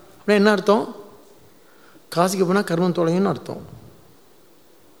 அப்படின்னா என்ன அர்த்தம்? காசிக்கு போனால் கர்மம் தொலையும்னு அர்த்தம்.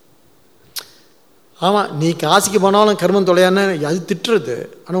 ஆமாம், நீ காசிக்கு போனாலும் கர்மம் தொலையான்னு அது திட்டுறது.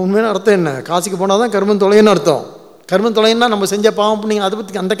 ஆனால் உண்மையான அர்த்தம் என்ன? காசிக்கு போனால் தான் கர்மம் தொலையுன்னு அர்த்தம். கர்மம் தொலைன்னா நம்ம செஞ்ச பாவம் பண்ணிங்க அதை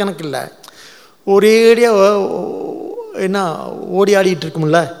பற்றி அந்த கணக்கு இல்லை. ஒரேடியாக என்ன ஓடி ஆடிட்டு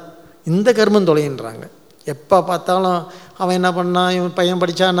இருக்கும்ல, இந்த கர்மம் தொலைன்றாங்க. எப்போ பார்த்தாலும் அவன் என்ன பண்ணான், இவன் பையன்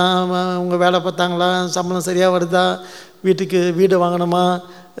படித்தானா, உங்கள் வேலை பார்த்தாங்களா, சம்பளம் சரியாக வருதா, வீட்டுக்கு வீடு வாங்கினோமா,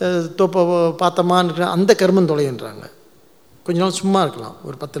 தோப்பை பார்த்தோமான்னு அந்த கர்மம் தொலைன்றாங்க. கொஞ்ச நாள் சும்மா இருக்கலாம்,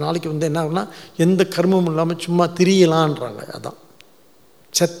 ஒரு 10 நாளைக்கு என்ன ஆகுனா எந்த கர்மமும் இல்லாமல் சும்மா திரியலான்றாங்க. அதான்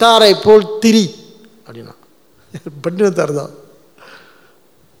செத்தாரை போல் திரி அப்படின்னா பட்டினத்தார் தான்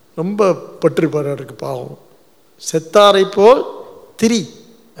ரொம்ப பற்றிருப்பார். இருக்கு பாவம், செத்தாரை போல் திரி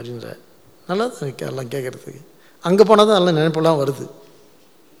அப்படின்ற. நல்லா தான் இருக்கு எல்லாம் கேட்குறதுக்கு. அங்கே போனால் தான் எல்லாம் நினைப்பெல்லாம் வருது.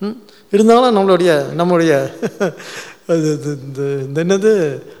 இருந்தாலும் நம்மளுடைய இந்த என்னது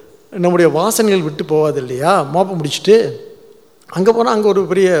நம்முடைய வாசனைகள் விட்டு போகாது இல்லையா? மோப்பம் முடிச்சுட்டு அங்கே போனால் அங்கே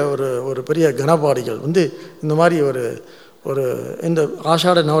ஒரு பெரிய கணபாடிகள் இந்த மாதிரி ஒரு இந்த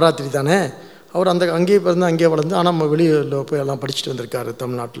ஆஷாட நவராத்திரி தானே, அவர் அங்கேயே பிறந்து அங்கேயே வளர்ந்து, ஆனால் நம்ம வெளியில் போய் எல்லாம் படிச்சுட்டு வந்திருக்காரு.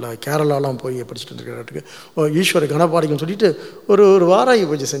 தமிழ்நாட்டில் கேரளாலாம் போய் படிச்சுட்டு வந்திருக்காரு. ஈஸ்வர கணபாடிகள்னு சொல்லிட்டு ஒரு வாராகி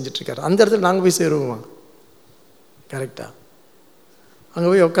பூஜை செஞ்சிட்ருக்காரு. அந்த இடத்துல நாங்கள் போய் சேருவோம். கரெக்டாக அங்கே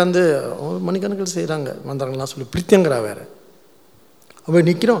போய் உட்காந்து மணிக்கணக்கில் செய்கிறாங்க மந்திரங்கள்லாம் சொல்லி பிரித்தங்கரா வேறு. அப்போ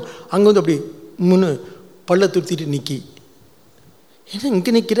நிற்கிறோம். அங்கே அப்படி பல்ல துருத்திட்டு நிற்கி, ஏன்னா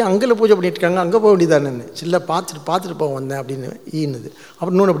இங்கே நிற்கிறேன், அங்கே பூஜை பண்ணிட்டு இருக்காங்க, அங்கே போக வேண்டியதானேன்னு சில்ல பார்த்துட்டு போக வந்தேன் அப்படின்னு ஈனுது.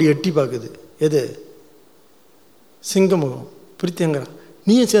 அப்புறம் இன்னொன்று அப்படி எட்டி பார்க்குது. எது? சிங்கமுகம் பிரித்தங்கரா.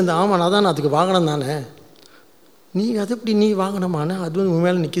 நீயும் சேர்ந்து ஆமாம் அதான் அதுக்கு வாங்கினம் தானே. நீ அது எப்படி நீ வாங்கினமான? அது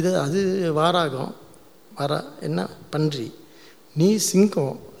மேலே நிற்கிது, அது வாராகம் என்ன பன்றி, நீ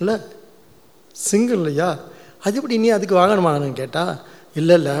சிங்கம் இல்லை, சிங்கம் இல்லையா? அது எப்படி நீ அதுக்கு வாங்கணுமான்னு கேட்டால்,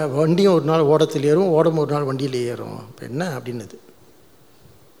 இல்லை வண்டியும் ஒரு நாள் ஓடத்தில் ஏறும், ஓடம் ஒரு நாள் வண்டியில் ஏறும். இப்போ என்ன அப்படின்னது.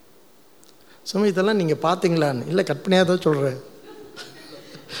 சும்மா இதெல்லாம் நீங்கள் பார்த்தீங்களான்னு. இல்லை கற்பனையாக தான் சொல்கிறேன்.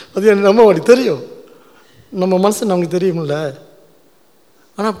 அது நம்ம அப்படி தெரியும், நம்ம மனசு நமக்கு தெரியுமில்ல.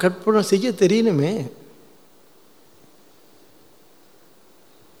 ஆனால் கற்பனை செய்ய தெரியணுமே.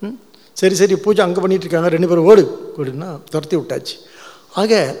 சரி பூஜை அங்கே பண்ணிகிட்ருக்காங்க, 2 பேரும் ஓடுன்னா துரத்தி விட்டாச்சு.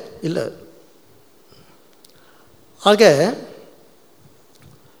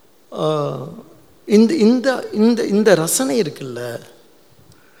 இந்த ரசனை இருக்குல்ல,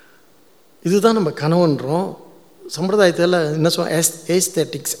 இதுதான் நம்ம கனவுன்றோம். சம்பிரதாயத்தில் என்ன சொல்லுவாங்க?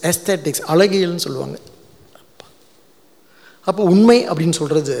 எஸ்தெட்டிக்ஸ் அழகியல்னு சொல்லுவாங்க. அப்போ உண்மை அப்படின்னு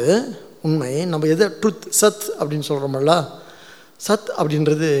சொல்கிறது, உண்மை நம்ம எதை ட்ருத் சத் அப்படின்னு சொல்கிறோமல்ல, சத்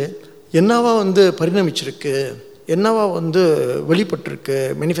அப்படின்றது என்னவா பரிணமிச்சிருக்கு, என்னவா வெளிப்பட்டிருக்கு,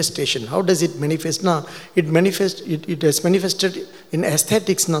 மேனிஃபெஸ்டேஷன். ஹவு டஸ் இட் மேனிஃபெஸ்ட்னா, இட் ஹஸ் மேனிஃபெஸ்டட் இன்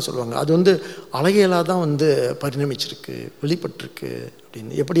எஸ்தேட்டிக்ஸ்னால் சொல்லுவாங்க. அது அழகியலாக தான் பரிணமிச்சிருக்கு, வெளிப்பட்டிருக்கு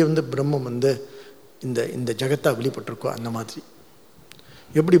அப்படின்னு. எப்படி பிரம்மம் இந்த இந்த ஜகத்தாக வெளிப்பட்டிருக்கோ அந்த மாதிரி,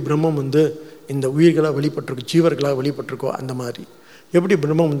 எப்படி பிரம்மம் இந்த உயிர்களாக வெளிப்பட்டிருக்கோ, ஜீவர்களாக வெளிப்பட்டிருக்கோ அந்த மாதிரி, எப்படி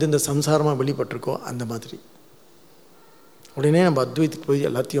பிரம்மம் இந்த சம்சாரமாக வெளிப்பட்டிருக்கோ அந்த மாதிரி. உடனே நம்ம அத்வைத்துக்கு போய்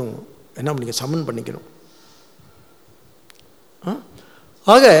எல்லாத்தையும் என்ன பண்ணிக்க, சமன் பண்ணிக்கணும்.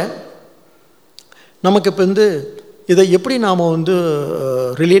 ஆக நமக்கு இப்போ இதை எப்படி நாம்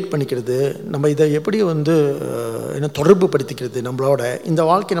ரிலேட் பண்ணிக்கிறது, நம்ம இதை எப்படி என்ன தொடர்பு படுத்திக்கிறது நம்மளோட இந்த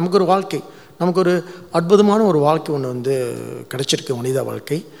வாழ்க்கை. நமக்கு ஒரு வாழ்க்கை, நமக்கு ஒரு அற்புதமான ஒரு வாழ்க்கை ஒன்று கிடச்சிருக்கு, மனித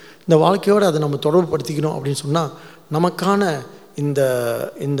வாழ்க்கை. இந்த வாழ்க்கையோடு அதை நம்ம தொடர்பு படுத்திக்கணும் அப்படின்னு சொன்னால், நமக்கான இந்த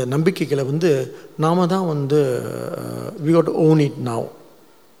இந்த நம்பிக்கைகளை நாம் தான் we got to own it now.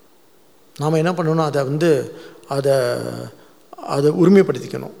 நாம் என்ன பண்ணணும், அதை அதை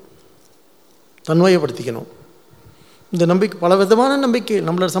உரிமைப்படுத்திக்கணும், தன்மையப்படுத்திக்கணும். இந்த நம்பிக்கை பல விதமான நம்பிக்கை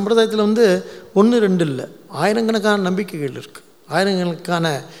நம்மளோட சம்பிரதாயத்தில் 1 2 இல்லை, ஆயிரக்கணக்கான நம்பிக்கைகள் இருக்குது, ஆயிரக்கணக்கான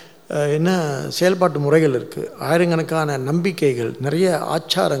என்ன செயல்பாட்டு முறைகள் இருக்குது, ஆயிரக்கணக்கான நம்பிக்கைகள், நிறைய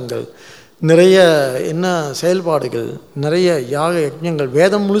ஆச்சாரங்கள், நிறைய என்ன செயல்பாடுகள், நிறைய யாக யஜ்ஞங்கள்.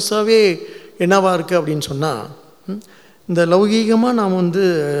 வேதம் முழுசாகவே என்னவாக இருக்குது அப்படின்னு சொன்னால், இந்த லௌகீகமாக நாம்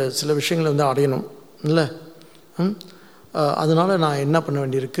சில விஷயங்களை அடையணும் இல்லை. அதனால் நான் என்ன பண்ண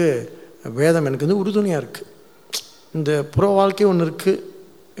வேண்டியிருக்கு, வேதம் எனக்கு உறுதுணையாக இருக்குது. இந்த புற வாழ்க்கை ஒன்று இருக்குது.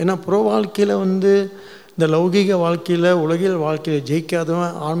 ஏன்னா புற வாழ்க்கையில் இந்த லௌகீக வாழ்க்கையில், உலகியல் வாழ்க்கையில்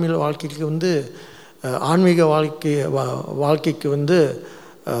ஜெயிக்காதவன் ஆன்மீக வாழ்க்கைக்கு ஆன்மீக வாழ்க்கைக்கு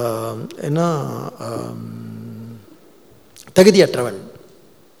என்ன தகுதியற்றவன்.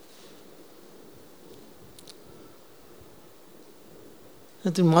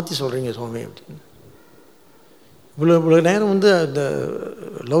 மாற்றி சொல்கிறீங்க சுவாமி அப்படின்னு. இவ்வளோ நேரம் இந்த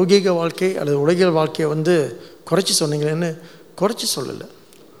லௌகீக வாழ்க்கை அல்லது உலகியல் வாழ்க்கையை குறைச்சி சொன்னீங்களேன்னு குறைச்சி சொல்லலை.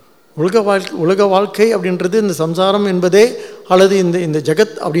 உலக வாழ்க்கை அப்படின்றது இந்த சம்சாரம் என்பதே, அல்லது இந்த இந்த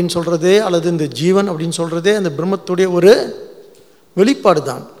ஜகத் அப்படின்னு சொல்கிறதே, அல்லது இந்த ஜீவன் அப்படின்னு சொல்கிறதே அந்த பிரம்மத்துடைய ஒரு வெளிப்பாடு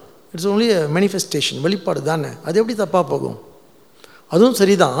தான். இட்ஸ் ஓன்லி மேனிஃபெஸ்டேஷன், வெளிப்பாடு தானே. அது எப்படி தப்பாக போகும்? அதுவும்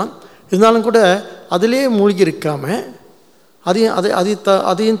சரிதான். இருந்தாலும் கூட அதிலே மூழ்கி இருக்காமல்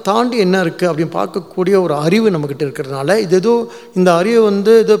அதையும் தாண்டி என்ன இருக்குது அப்படின்னு பார்க்கக்கூடிய ஒரு அறிவு நம்மக்கிட்ட இருக்கிறதுனால, இது ஏதோ இந்த அறிவு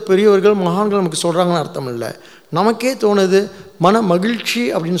ஏதோ பெரியவர்கள் மகான்கள் நமக்கு சொல்கிறாங்கன்னு அர்த்தம் இல்லை. நமக்கே தோணுது. மன மகிழ்ச்சி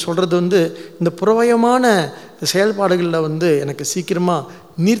அப்படின்னு சொல்கிறது இந்த புறவயமான செயல்பாடுகளில் எனக்கு சீக்கிரமாக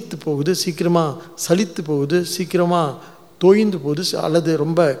நீர்த்து போகுது, சீக்கிரமாக சலித்து போகுது, சீக்கிரமாக தோய்ந்து போகுது, அல்லது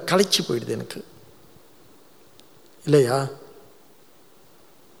ரொம்ப களைச்சி போயிடுது எனக்கு. இல்லையா?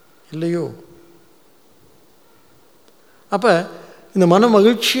 இல்லையோ? அப்போ இந்த மன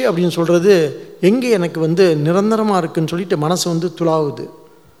மகிழ்ச்சி அப்படின்னு சொல்கிறது எங்கே எனக்கு நிரந்தரமாக இருக்குதுன்னு சொல்லிட்டு மனசு துளாவுது,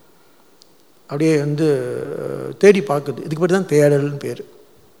 அப்படியே தேடி பார்க்குது. இதுக்கு பேர் தான் தேடல்னு பேர்.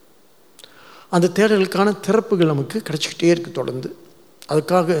 அந்த தேடலுக்கான திறப்புகள் நமக்கு கிடச்சிக்கிட்டே இருக்குது தொடர்ந்து.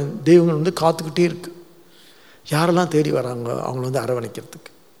 அதுக்காக தெய்வங்கள் காத்துக்கிட்டே இருக்குது. யாரெல்லாம் தேடி வராங்க அவங்கள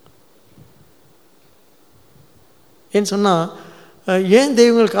அரவணைக்கிறதுக்கு. ஏன்னு சொன்னால், ஏன்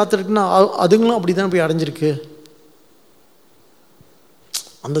தெய்வங்கள் காத்திருக்குன்னா அதுங்களும் அப்படி தான் போய் அடைஞ்சிருக்கு.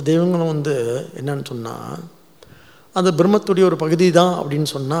 அந்த தெய்வங்களும் என்னன்னு சொன்னால், அந்த பிரம்மத்துடைய ஒரு பகுதி தான் அப்படின்னு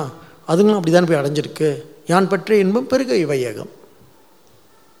சொன்னால் அதுங்களும் அப்படி தான் போய் அடைஞ்சிருக்கு. யான் பற்றிய இன்பம் பெருக இவையகம்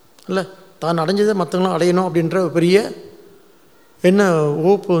இல்லை, தான் அடைஞ்சதை மற்றவங்களும் அடையணும் அப்படின்ற பெரிய என்ன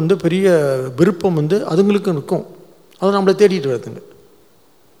ஓப்பு பெரிய விருப்பம் அதுங்களுக்கும் இருக்கும். அதை நம்மளை தேடிட்டு வருதுங்க.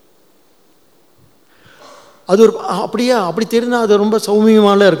 அது ஒரு அப்படி தெரிந்தால் அது ரொம்ப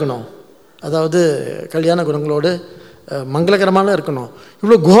சௌமியமால இருக்கணும். அதாவது கல்யாண குணங்களோடு மங்களகரமாக இருக்கணும்.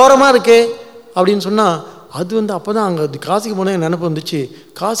 இவ்வளோ கோரமாக இருக்கே அப்படின்னு சொன்னால் அது அப்போ தான் அங்கே காசிக்கு போனால் நினைப்பு வந்துச்சு.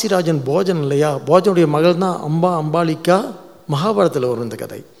 காசிராஜன் போஜன் இல்லையா, போஜனுடைய மகள் தான் அம்பாலிகா. மகாபாரதத்தில் வரும் இந்த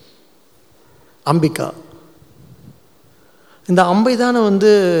கதை. அம்பிகா இந்த அம்பை தானே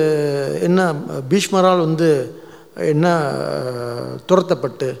என்ன பீஷ்மரால் என்ன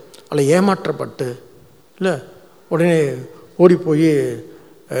துரத்தப்பட்டு அல்ல ஏமாற்றப்பட்டு இல்லை, உடனே ஓடி போய்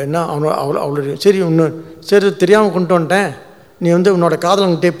என்ன அவளுடைய சரி தெரியாமல் கொண்டு வந்துட்டேன், நீ உன்னோட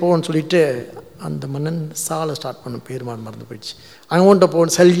காதலங்கிட்டே போன்னு சொல்லிட்டு அந்த மன்னன் சாலை ஸ்டார்ட் பண்ண பேர் மறந்து போயிடுச்சு. அங்கே கொண்ட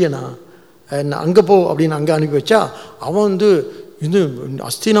போன சல்யனா என்ன அங்கே போ அப்படின்னு அங்கே அனுப்பி வச்சா அவன் இது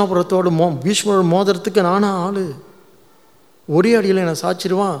அஸ்தினாபுரத்தோட பீஷ்மரோட மோதிரத்துக்கு நானா ஆள், ஒரே அடியில் என்னை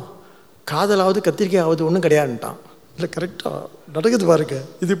சாச்சிடுவான், காதலாவது கத்திரிக்காயாவது ஒன்றும் கிடையாதுன்ட்டான். இல்லை கரெக்டாக நடக்குது பாருங்க.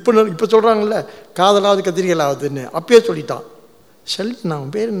 இது இப்போ சொல்கிறாங்கல்ல, காதலாவது கத்திரிக்காயாவதுன்னு அப்பயே சொல்லிட்டான். ஷெல்டன்,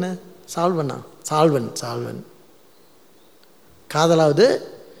 அவன் பேர் என்ன, சால்வன். காதலாவது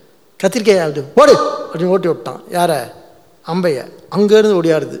கத்திரிக்காயாவது ஓடு அப்படின்னு ஓட்டி விட்டான். யாரை? அம்பைய. அங்கேருந்து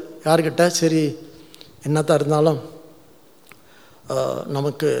ஓடியாருது. யாருக்கிட்ட? சரி என்னத்தான் இருந்தாலும்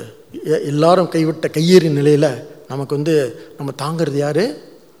நமக்கு எல்லாரும் கைவிட்ட கையேறி நிலையில் நமக்கு நம்ம தாங்கிறது யார்?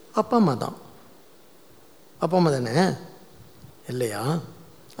 அப்பா அம்மா தான். அப்பா அம்மா தானே இல்லையா?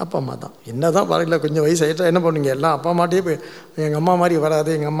 அப்பா அம்மா தான். என்ன தான் பாருங்களா, கொஞ்சம் வயசு ஆகிட்டா என்ன பண்ணுவீங்க? எல்லாம் அப்பா அம்மாட்டே போய் எங்கள் அம்மா மாதிரி வராது,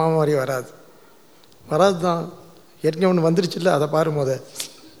 எங்கள் அம்மா மாதிரி வராது தான். ஏற்கனவே ஒன்று வந்துருச்சுல்ல, அதை பாரு போத.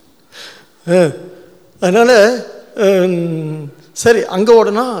 அதனால் சரி, அங்கே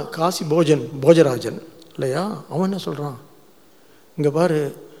ஓடனா காசி போஜராஜன் இல்லையா? அவன் என்ன சொல்கிறான்? இங்கே பாரு,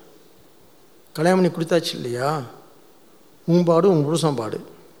 கல்யாணம் பண்ணி கொடுத்தாச்சு இல்லையா, உன் பாடு உன் புருஷன் பாடு,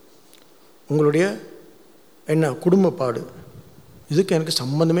 உங்களுடைய என்ன குடும்ப பாடு, இதுக்கு எனக்கு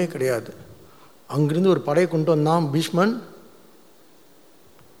சம்மந்தமே கிடையாது. அங்கிருந்து ஒரு படையை கொண்டு வந்தான் பீஷ்மன்.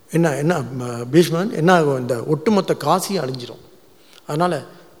 என்ன பீஷ்மன் என்ன ஆகும்? இந்த ஒட்டுமொத்த காசியும் அழிஞ்சிரும். அதனால்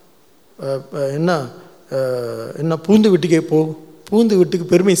என்ன பூந்து வீட்டுக்கே போ, பூந்து வீட்டுக்கு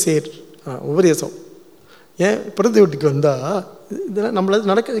பெருமை சேர் உபதேசம். ஏன் பிறந்த வீட்டுக்கு வந்தால் இதெல்லாம் நம்மள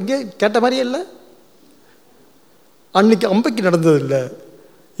நடக்க இங்கே கேட்ட மாதிரியே இல்லை. அன்னைக்கு அம்பைக்கு நடந்தது இல்லை,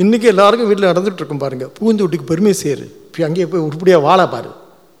 இன்றைக்கி எல்லாருக்கும் வீட்டில் நடந்துகிட்ருக்கோம் பாருங்கள். பூந்து வீட்டுக்கு பெருமை சேர், இப்போ அங்கேயே போய் உருப்படியாக வாழ பாரு,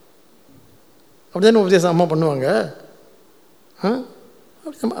 அப்படி தானே உபதேசம் அம்மா பண்ணுவாங்க.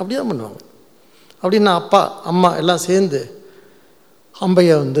 அப்படி தான் பண்ணுவாங்க. அப்படின்னா அப்பா அம்மா எல்லாம் சேர்ந்து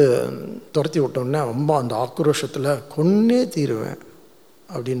அம்பையை துரத்தி விட்டோன்னே ரொம்ப அந்த ஆக்ரோஷத்தில் கொன்னே தீருவேன்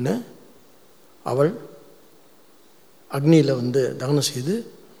அப்படின்னு அவள் அக்னியில் தகனம் செய்து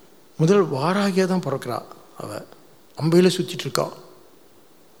முதல் வாராகியாக தான் பிறக்கிறா. அவள் அம்பையில் சுற்றிட்டுருக்கா.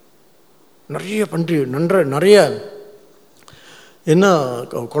 நிறைய பன்றி நிறைய என்ன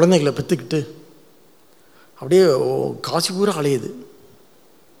குழந்தைகளை பெற்றுக்கிட்டு அப்படியே காசி பூரா அலையுது.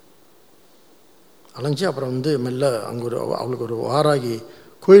 அலைஞ்சி அப்புறம் மெல்ல அங்கே அவளுக்கு ஒரு வாராகி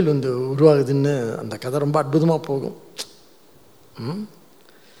கோயில் உருவாகுதுன்னு அந்த கதை ரொம்ப அற்புதமாக போகும்.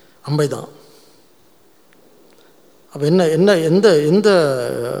 அம்பை தான். அப்போ எந்த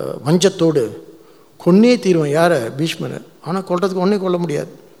வஞ்சத்தோடு கொன்னே தீருவேன் யாரை? பீஷ்மனை. ஆனால் கொல்றதுக்கு ஒன்றே கொல்ல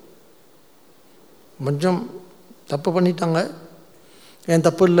முடியாது. வஞ்சம் தப்பு பண்ணிட்டாங்க, என்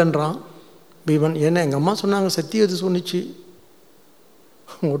தப்பு இல்லைன்றான் பீமன். ஏன்னா எங்கள் அம்மா சொன்னாங்க, சத்தியம் எது சொன்னிச்சு.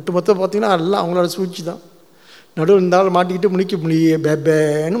 ஒட்டுமொத்தம் பார்த்தீங்கன்னா எல்லாம் அவங்களோட சூழ்ச்சி தான். நடுவில் இருந்தாலும் மாட்டிக்கிட்டு முழிக்க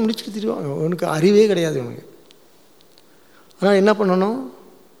பேன்னு முடிச்சுட்டு தருவாங்க. அவனுக்கு அறிவே கிடையாது இவனுக்கு. ஆனால் என்ன பண்ணணும்?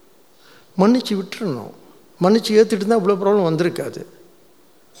 மன்னிச்சு விட்டுறணும். மன்னிச்சு ஏற்றுட்டு இருந்தால் இவ்வளோ ப்ராப்ளம் வந்திருக்காது.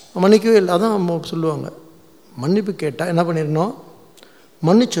 மன்னிக்கவே இல்லை. அதான் சொல்லுவாங்க, மன்னிப்பு கேட்டால் என்ன பண்ணிடணும்?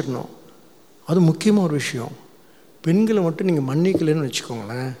 மன்னிச்சிடணும். அது முக்கியமாக ஒரு விஷயம். பெண்களை மட்டும் நீங்கள் மன்னிக்கலைன்னு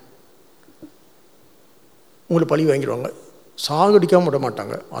வச்சுக்கோங்களேன், உங்களை பழி வாங்கிடுவாங்க. சாகடிக்காமல் விட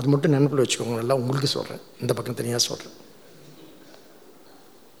மாட்டாங்க. அது மட்டும் நினைப்பில் வச்சுக்கோங்க. நல்லா உங்களுக்கு சொல்கிறேன், இந்த பக்கம் தனியாக சொல்கிறேன்.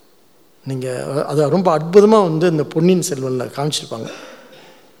 நீங்கள் அது ரொம்ப அற்புதமாக இந்த பொன்னியின் செல்வனில் காமிச்சிருப்பாங்க.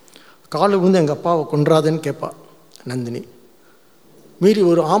 காலை எங்கள் அப்பாவை கொன்றாதேன்னு கேட்பா நந்தினி. மீறி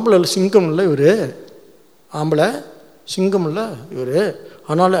ஒரு ஆம்பளை சிங்கம் இல்லை இவர், ஆம்பளை சிங்கம் இல்லை இவர்.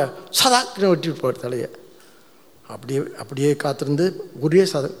 அதனால் சதாக்குன்னு வெட்டிட்டு போகிற தலையை அப்படியே காத்திருந்து ஒரே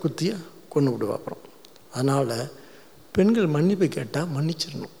குத்தியை கொண்டு விடுவா. அப்புறம் அதனால் பெண்கள் மன்னிப்பு கேட்டால்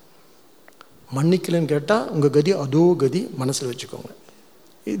மன்னிச்சிடணும். மன்னிக்கலைன்னு கேட்டால் உங்கள் கதி அதோ கதி மனசில் வச்சுக்கோங்க.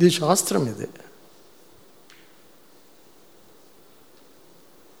 இது சாஸ்திரம். இது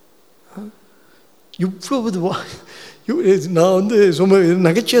இவ்வளவு நான் சும்மா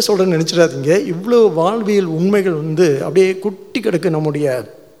நகைச்சியாக சொல்கிறேன்னு நினச்சிடாதீங்க. இவ்வளோ வாழ்வியல் உண்மைகள் அப்படியே கொட்டி கிடக்கு நம்முடைய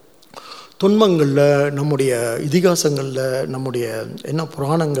தொன்மங்களில், நம்முடைய இதிகாசங்களில், நம்முடைய என்ன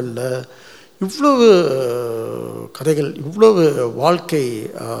புராணங்களில். இவ்வளவு கதைகள், இவ்வளவு வாழ்க்கை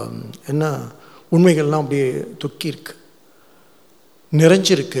என்ன உண்மைகள்லாம் அப்படியே தொக்கியிருக்கு,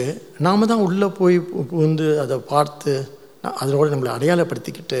 நிறைஞ்சிருக்கு. நாம் தான் உள்ளே போய் அதை பார்த்து அதோட நம்மளை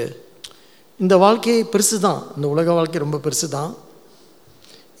அடையாளப்படுத்திக்கிட்டு, இந்த வாழ்க்கை பெருசு தான், இந்த உலக வாழ்க்கை ரொம்ப பெருசு தான்.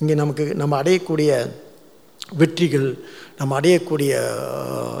 இங்கே நம்ம அடையக்கூடிய வெற்றிகள், நம்ம அடையக்கூடிய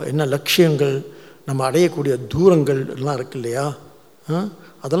என்ன லட்சியங்கள், நம்ம அடையக்கூடிய தூரங்கள் எல்லாம் இருக்கு இல்லையா,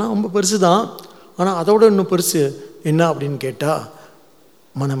 அதெல்லாம் ரொம்ப பெருசு தான். ஆனால் அதோட இன்னும் பெருசு என்ன அப்படின்னு கேட்டால்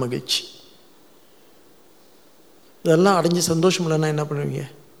மன மகிழ்ச்சி. இதெல்லாம் அடைஞ்சு சந்தோஷம் இல்லைன்னா என்ன பண்ணுவீங்க?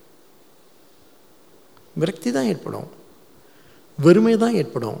 விரக்தி தான் ஏற்படும், வெறுமை தான்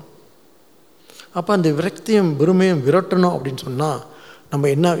ஏற்படும். அப்போ அந்த விரக்தியும் வெறுமையும் விரட்டணும் அப்படின்னு சொன்னால் நம்ம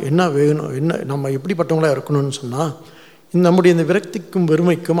என்ன வேணும், நம்ம எப்படிப்பட்டவங்களாக இருக்கணும்னு சொன்னால், நம்முடைய இந்த விரக்திக்கும்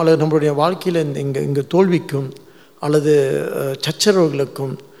வெறுமைக்கும் அல்லது நம்மளுடைய வாழ்க்கையில் இங்கே தோல்விக்கும் அல்லது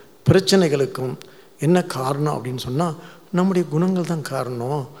சச்சரவுகளுக்கும் பிரச்சனைகளுக்கும் என்ன காரணம் அப்படின்னு சொன்னால், நம்முடைய குணங்கள் தான்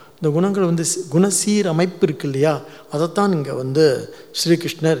காரணம். இந்த குணங்கள் வந்து குணசீர் அமைப்பு இருக்கு இல்லையா, அதைத்தான் இங்கே வந்து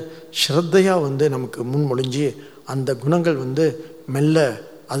ஸ்ரீகிருஷ்ணர் ஸ்ரத்தையாக வந்து நமக்கு முன்மொழிஞ்சு அந்த குணங்கள் வந்து மெல்ல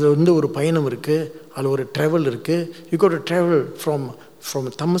அதில் வந்து ஒரு பயணம் இருக்குது, அதில் ஒரு ட்ராவல் இருக்குது. You got to travel from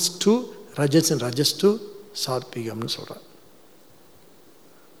tamas to rajas and rajas to சாத்விகம்னு சொல்கிறார்.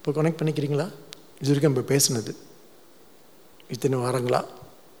 இப்போ கனெக்ட் பண்ணிக்கிறீங்களா? இது வரைக்கும் இப்போ பேசுனது இத்தனை வாரங்களா?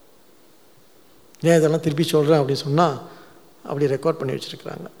 ஏன் இதெல்லாம் திருப்பி சொல்கிறேன் அப்படின்னு சொன்னால், அப்படி ரெக்கார்ட் பண்ணி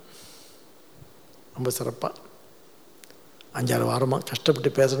வச்சுருக்குறாங்க ரொம்ப சிறப்பாக. 5-6 வாரமாக கஷ்டப்பட்டு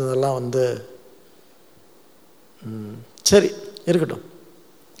பேசுனதெல்லாம் வந்து சரி இருக்கட்டும்.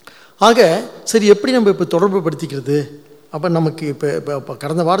 ஆக சரி, எப்படி நம்ம இப்போ தொடர்பு படுத்திக்கிறது? அப்போ நமக்கு இப்போ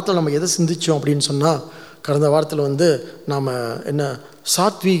கடந்த வாரத்தில் நம்ம எதை சிந்தித்தோம் அப்படின்னு சொன்னால், கடந்த வாரத்தில் வந்து நாம் என்ன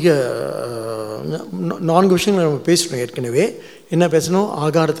சாத்வீக 4 விஷயங்களை நம்ம பேசணும். ஏற்கனவே என்ன பேசணும்?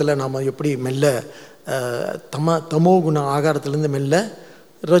 ஆகாரத்தில் நாம் எப்படி மெல்ல தமோகுண ஆகாரத்துலேருந்து மெல்ல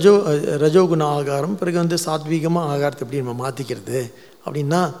ரஜோகுண ஆகாரம், பிறகு வந்து சாத்வீகமாக ஆகாரத்தை எப்படி நம்ம மாற்றிக்கிறது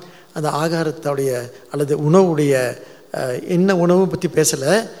அப்படின்னா, அந்த ஆகாரத்தோடைய அல்லது உணவுடைய என்ன உணவை பற்றி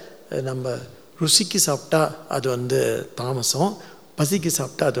பேசலை. நம்ம ருசிக்கு சாப்பிட்டா அது வந்து தாமசம், பசிக்கு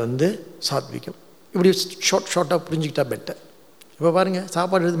சாப்பிட்டா அது வந்து சாத்விகம். இப்படி ஷார்ட்டாக புரிஞ்சுக்கிட்டா பெட்டர். இப்போ பாருங்கள்,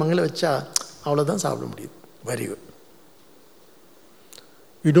 சாப்பாடு எடுத்து மங்கள வச்சா அவ்வளோதான் சாப்பிட முடியுது. Very good.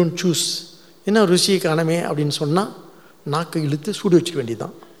 You don't choose. என்ன ருசியை காணமே அப்படின்னு சொன்னால் நாக்கை இழுத்து சூடு வச்சுக்க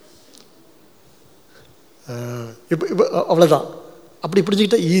வேண்டியதுதான். இப்போ அவ்வளோதான். அப்படி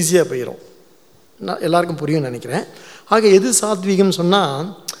புரிஞ்சுக்கிட்டா ஈஸியாக போயிடும். நான் எல்லாருக்கும் புரியும்னு நினைக்கிறேன். ஆக எது சாத்வீகம்னு சொன்னால்,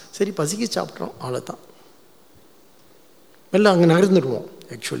 சரி பசிக்கு சாப்பிட்றோம் அவ்வளோதான், மெல்ல அங்கே நகர்ந்துடுவோம்.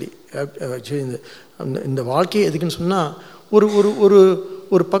 ஆக்சுவலி இந்த வாழ்க்கையை எதுக்குன்னு சொன்னால், ஒரு ஒரு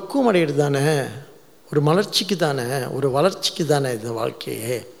ஒரு பக்குவம் அடையிறது தானே, ஒரு மலர்ச்சிக்கு தானே, ஒரு வளர்ச்சிக்கு தானே இந்த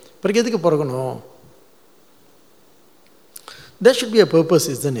வாழ்க்கையே. பிறகு எதுக்கு பிறக்கணும்? there should be a purpose,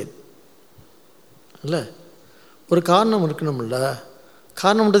 isn't it? இல்லை, ஒரு காரணம் இருக்கணும்ல.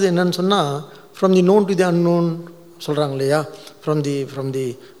 காரணம்ன்றது என்னன்னு சொன்னால், from the known to the unknown சொல்கிறாங்க இல்லையா, from the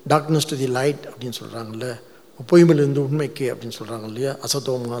darkness to the light அப்படின்னு சொல்கிறாங்கல்ல, பொய்மையிலிருந்து உண்மைக்கு அப்படின்னு சொல்கிறாங்க இல்லையா,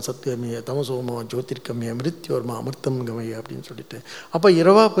 அசத்தோமா சத்தியமே தமசோமா ஜோதிர்கமே மிருத்யோர்மா அமிர்தம் கமைய அப்படின்னு சொல்லிட்டு. அப்போ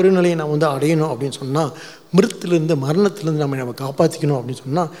இரவா பெருநிலையை நம்ம வந்து அடையணும் அப்படின்னு சொன்னால், மிருத்திலேருந்து மரணத்திலேருந்து நம்ம காப்பாற்றிக்கணும் அப்படின்னு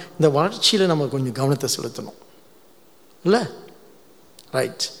சொன்னால், இந்த வளர்ச்சியில் நம்ம கொஞ்சம் கவனத்தை செலுத்தணும் இல்லை?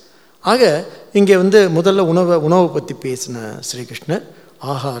 ரைட். ஆக இங்கே வந்து முதல்ல உணவை பற்றி பேசின ஸ்ரீகிருஷ்ணர்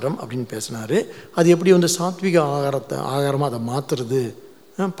ஆகாரம் அப்படின்னு பேசினார். அது எப்படி வந்து சாத்விக ஆகாரமாக அதை மாற்றுறது.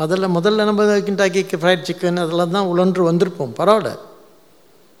 முதல்ல நம்ம கிண்டாக்கி ஃப்ரைட் சிக்கன் அதெல்லாம் தான் உழன்று வந்திருப்போம். பரவாயில்ல.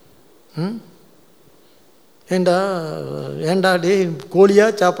 ஏண்டா டே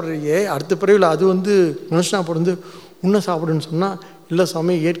கோழியாக சாப்பிட்றியே, அடுத்த பிறவியில் அது வந்து மனுஷனாக பிறந்து உன்னை சாப்பிடுன்னு சொன்னால், இல்லை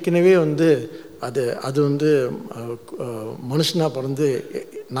சுவாமி ஏற்கனவே வந்து அது வந்து மனுஷனாக பிறந்து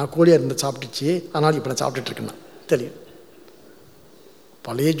நான் கோழியாக இருந்து சாப்பிட்டுச்சு, அதனால் இப்போ நான் சாப்பிட்டுட்ருக்கேன்னா தெரியும்.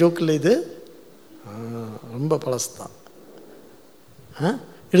 பழைய ஜோக்கில் இது ரொம்ப பழசு தான்.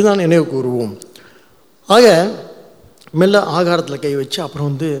 இதுதான் நினைவு கூறுவோம். ஆக மெல்ல ஆகாரத்தில் கை வச்சு அப்புறம்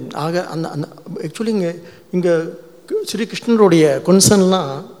வந்து அந்த ஆக்சுவலி இங்கே ஸ்ரீகிருஷ்ணருடைய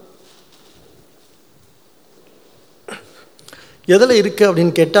கொன்சன்லாம் எதில் இருக்குது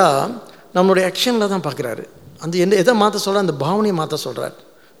அப்படின்னு கேட்டால், நம்மளுடைய ஆக்ஷனில் தான் பார்க்குறாரு. அந்த எதை மாற்ற சொல்கிறார்? அந்த பாவனையை மாற்ற சொல்கிறார்.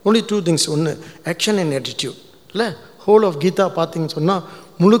 only 2 things. ஒன்று ஆக்ஷன் அண்ட் ஆட்டிடியூட். இல்லை, ஹோல் ஆஃப் கீதா பார்த்தீங்கன்னு சொன்னால்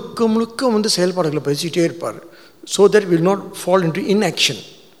முழுக்க வந்து செயல்பாடுகளை பேசிக்கிட்டே இருப்பார். So that will not fall into inaction.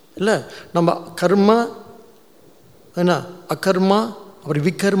 இல்லை, நம்ம கர்மா என்ன அகர்மா அப்புறம்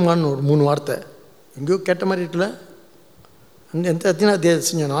விகர்மான்னு ஒரு 3 வார்த்தை எங்கேயோ கேட்ட மாதிரி இருக்குல்ல. எத்தனை அத்தியாயத்தில்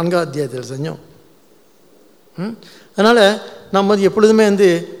செஞ்சோம்? 4ஆம் அத்தியாயத்தில் செஞ்சோம். அதனால் நம்ம அது எப்பொழுதுமே வந்து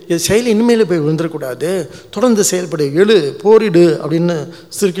செயல் இனிமேல் போய் விழுந்துடக்கூடாது, தொடர்ந்து செயல்படு, எழு, போரிடு அப்படின்னு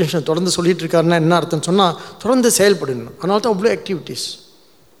ஸ்ரீகிருஷ்ணன் தொடர்ந்து சொல்லிட்டு இருக்காருன்னா என்ன அர்த்தம்னு சொன்னால், தொடர்ந்து செயல்படணும். அதனால தான் அவ்வளோ ஆக்டிவிட்டீஸ்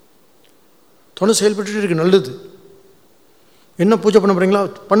தொடர்ந்து செயல்பட்டு இருக்கு. நல்லது. என்ன பூஜை பண்ண போகிறீங்களா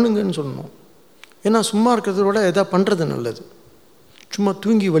பண்ணுங்கன்னு சொல்லணும். ஏன்னா சும்மா இருக்கிறத விட எதாவது பண்ணுறது நல்லது. சும்மா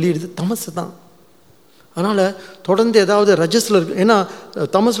தூங்கி வழியிடுது தமசு தான். அதனால் தொடர்ந்து ஏதாவது ரஜஸில் இருக்கு. ஏன்னா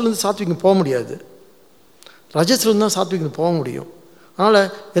தமசுலேருந்து சாத்விகம் போக முடியாது, ரஜஸ்லேருந்து தான் சாத்விகம் போக முடியும். அதனால்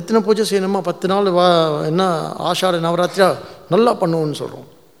எத்தனை பூஜை செய்யணுமா, 10 நாள் என்ன ஆஷாட நவராத்திரியா நல்லா பண்ணுவோன்னு சொல்கிறோம்.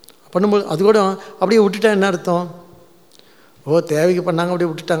 பண்ணும்போது அது கூட அப்படியே விட்டுட்டா என்ன அர்த்தம்? தேவைக்கு பண்ணாங்க அப்படியே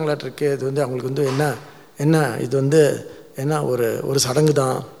விட்டுட்டாங்களாட்டிருக்கு. இது வந்து அவங்களுக்கு வந்து என்ன இது வந்து என்ன ஒரு சடங்கு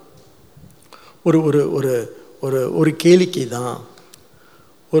தான், ஒரு ஒரு ஒரு ஒரு ஒரு கேளிக்கை தான்.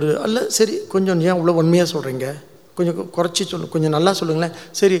 அல்ல சரி, கொஞ்சம் ஏன் இவ்வளோ உண்மையாக சொல்கிறீங்க, கொஞ்சம் குறைச்சி கொஞ்சம் நல்லா சொல்லுங்களேன்.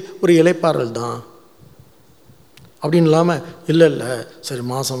 சரி, ஒரு இலைப்பாறல் தான். அப்படின்னு இல்லாமல் இல்லை சரி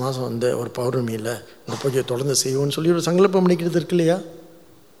மாதம் வந்து ஒரு பௌர்ணமியில் இந்த பூஜையை தொடர்ந்து செய்வோம்னு சொல்லி ஒரு சங்கல்பம் பண்ணிக்கிறது இருக்கு இல்லையா?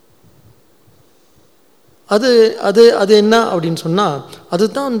 அது அது அது என்ன அப்படின்னு சொன்னால்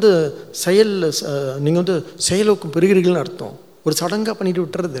அதுதான் வந்து செயல். நீங்கள் வந்து செயலோக்கம் பெறுகிறீர்கள்னு அர்த்தம். ஒரு சடங்காக பண்ணிட்டு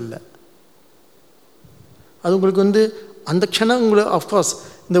விட்டுறது இல்லை. அது உங்களுக்கு வந்து அந்த க்ஷணம் உங்களுக்கு அஃப்கோர்ஸ்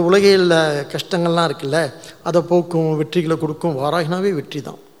இந்த உலகையில் கஷ்டங்கள்லாம் இருக்குல்ல, அதை போக்கும், வெற்றிகளை கொடுக்கும். வாராகினாவே வெற்றி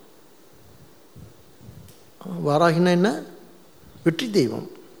தான். வாராகினா என்ன? வெற்றி தெய்வம்,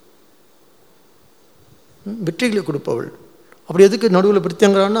 வெற்றிகளை கொடுப்பவள். அப்படி எதுக்கு நடுவில்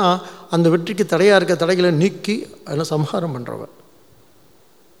பிரித்தியங்கிறான்னா அந்த வெற்றிக்கு தடையாக இருக்க தடைகளை நீக்கி அதெல்லாம் சம்ஹாரம் பண்ணுறவள்.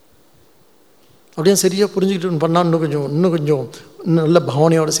 அப்படியே சரியாக புரிஞ்சுக்கிட்டு பண்ணால் இன்னும் கொஞ்சம் நல்ல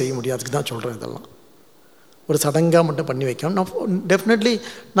பாவனையோடு செய்ய முடியும். அதுக்கு தான் சொல்கிறேன். இதெல்லாம் ஒரு சடங்காக மட்டும் பண்ணி வைக்கணும். டெஃபினெட்லி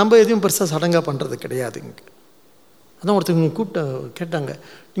நம்ம எதையும் பெருசாக சடங்காக பண்ணுறது கிடையாதுங்க. அதான் ஒருத்தவங்க கேட்டாங்க,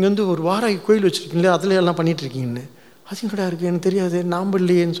 நீங்கள் வந்து ஒரு வாராகி கோயில் வச்சுருக்கீங்களே, அதில் எல்லாம் பண்ணிகிட்ருக்கீங்கன்னு. அதுவும் கிடையாது, இருக்குது எனக்கு தெரியாது, நாம்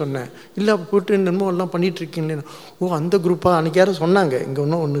இல்லையேன்னு சொன்னேன். இல்லை அப்போ போய்ட்டு என்னமோ எல்லாம் பண்ணிகிட்ருக்கீங்களேன்னு. ஓ அந்த குரூப்பாக அன்றைக்கி யாரும் சொன்னாங்க, இங்கே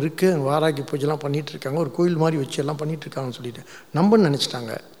இன்னும் ஒன்று இருக்குது, வாராகி பூஜைலாம் பண்ணிகிட்ருக்காங்க, ஒரு கோயில் மாதிரி வச்சு எல்லாம் பண்ணிகிட்ருக்காங்கன்னு சொல்லிட்டு நம்பன்னு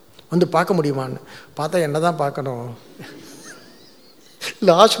நினச்சிட்டாங்க. வந்து பார்க்க முடியுமான்னு பார்த்தா என்ன தான் பார்க்கணும்,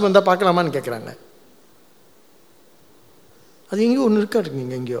 இல்லை ஆஷ்ரம் தான் பார்க்கலாமான்னு கேட்குறாங்க. அது எங்கேயோ ஒன்று இருக்காருங்க,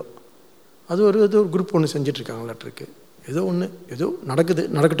 இங்கே எங்கேயோ அது ஒரு குரூப் ஒன்று செஞ்சிட்ருக்காங்களாட்டிருக்கு. ஏதோ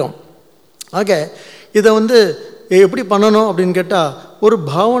நடக்கட்டும். ஆக இதை வந்து எப்படி பண்ணணும் அப்படின்னு கேட்டால், ஒரு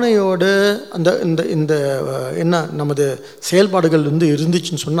பாவனையோடு அந்த இந்த இந்த என்ன நமது செயல்பாடுகள் வந்து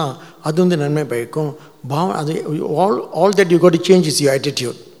இருந்துச்சுன்னு சொன்னால் அது வந்து நன்மை பயக்கும். அது all that you got to change is your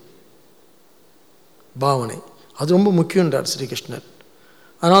attitude. பாவனை அது ரொம்ப முக்கியன்றார் ஸ்ரீகிருஷ்ணர்.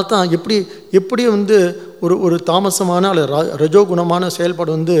 அதனால தான் எப்படி வந்து ஒரு தாமசமான அல்லது ரஜோகுணமான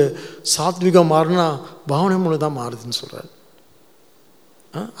செயல்பாடு வந்து சாத்விகம் மாறினா பாவனை மூலம் தான் மாறுதுன்னு சொல்கிறார்.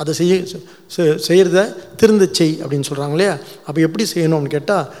 அதை செய்கிறத திருந்த செய் அப்படின்னு சொல்கிறாங்க இல்லையா? அப்போ எப்படி செய்யணும்னு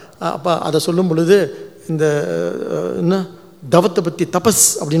கேட்டால், அப்போ அதை சொல்லும் பொழுது இந்த என்ன தவத்தை பற்றி தபஸ்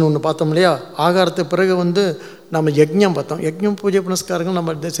அப்படின்னு ஒன்று பார்த்தோம் இல்லையா? ஆகாரத்துக்கு பிறகு வந்து நம்ம யஜ்ஞம் பார்த்தோம். யஜ்ஞம், பூஜை புனஸ்காரங்கள்,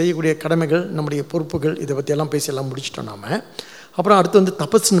 நம்ம செய்யக்கூடிய கடமைகள், நம்முடைய பொறுப்புகள், இதை பற்றியெல்லாம் பேசி எல்லாம் முடிச்சிட்டோம் நாம். அப்புறம் அடுத்து வந்து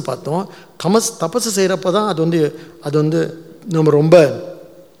தபஸ்ன்னு பார்த்தோம். தபஸ் செய்கிறப்ப தான் அது வந்து நம்ம ரொம்ப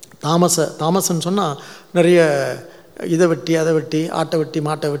தாமசன்னு சொன்னால் நிறைய இதை வெட்டி அதை வெட்டி ஆட்டை வெட்டி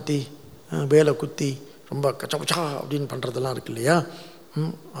மாட்டை வெட்டி வேலை குத்தி ரொம்ப கச்சா அப்படின்னு பண்ணுறதெல்லாம் இருக்கு இல்லையா?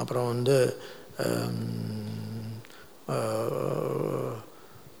 அப்புறம் வந்து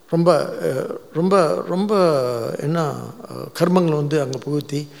ரொம்ப ரொம்ப ரொம்ப என்ன கர்மங்களை வந்து அங்கே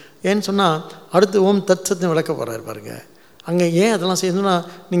புகுத்தி, ஏன்னு சொன்னால் அடுத்து ஓம் தத் சத்துன்னு விளக்க போகிறாரு பாருங்க. அங்கே ஏன் அதெல்லாம் செய்யணும்னா,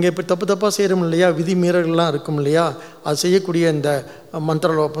 நீங்கள் இப்போ தப்பாக செய்கிறோம் இல்லையா, விதி மீறல்கள்லாம் இருக்கும் இல்லையா, அது செய்யக்கூடிய இந்த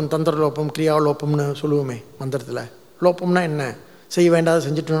மந்திரலோப்பம், தந்திரலோப்பம், கிரியாலோப்பம்னு சொல்லுவோமே மந்திரத்தில். லோப்பம்னா என்ன? செய்ய வேண்டாத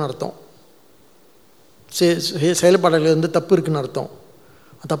செஞ்சுட்டோன்னு அர்த்தம். செயல்பாடுகள் வந்து தப்பு இருக்குன்னு அர்த்தம்.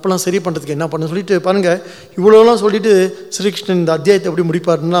 தப்பெல்லாம் சரி பண்ணுறதுக்கு என்ன பண்ணு சொல்லிட்டு பாருங்கள். இவ்வளோலாம் சொல்லிட்டு ஸ்ரீகிருஷ்ணன் இந்த அத்தியாயத்தை எப்படி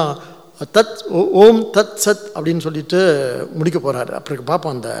முடிப்பாருன்னா, ஓம் தத் சத் அப்படின்னு சொல்லிட்டு முடிக்க போகிறாரு. அப்புறம்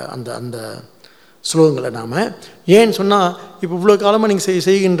பார்ப்போம் அந்த அந்த அந்த ஸ்லோகங்களை நாம். ஏன்னு சொன்னால், இப்போ இவ்வளோ காலமாக நீங்கள்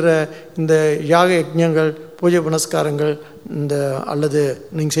செய்கின்ற இந்த யாக யஜ்ஞங்கள், பூஜை புனஸ்காரங்கள், இந்த அல்லது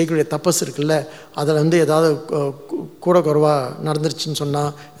நீங்கள் செய்யக்கூடிய தபஸ் இருக்குல்ல, அதில் வந்து ஏதாவது கூட குறைவாக நடந்துருச்சுன்னு சொன்னால்,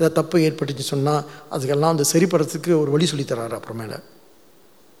 ஏதாவது தப்பு ஏற்பட்டுச்சுன்னு சொன்னால், அதுக்கெல்லாம் வந்து சரிப்படுறதுக்கு ஒரு வழி சொல்லித்தராரு அப்புறமேல.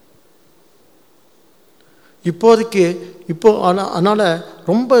 இப்போதைக்கு அதனால்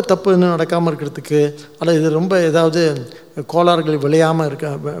ரொம்ப தப்பு இன்னும் நடக்காமல் இருக்கிறதுக்கு, அல்லது இது ரொம்ப ஏதாவது கோளாறுகள்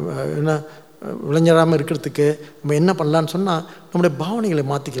விளைஞ்சிடாமல் இருக்கிறதுக்கு நம்ம என்ன பண்ணலான்னு சொன்னால், நம்முடைய பாவனைகளை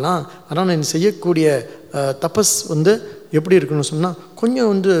மாற்றிக்கலாம். அதனால் நீ செய்யக்கூடிய தபஸ் வந்து எப்படி இருக்குன்னு சொன்னால்,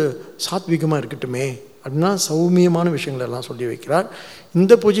 கொஞ்சம் வந்து சாத்விகமாக இருக்கட்டுமே அப்படின்னா சௌமியமான விஷயங்கள் எல்லாம் சொல்லி வைக்கிறார்.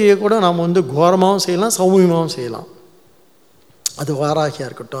 இந்த பூஜையை கூட நாம் வந்து கோரமாகவும் செய்யலாம், சௌமியமாகவும் செய்யலாம். அது வாராகியாக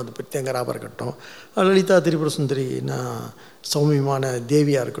இருக்கட்டும், அது பிரத்யங்கராவாக இருக்கட்டும், லலிதா திரிபுர சுந்தரினா சௌமியமான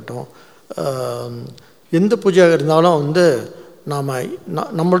தேவியாக இருக்கட்டும், எந்த பூஜையாக இருந்தாலும் வந்து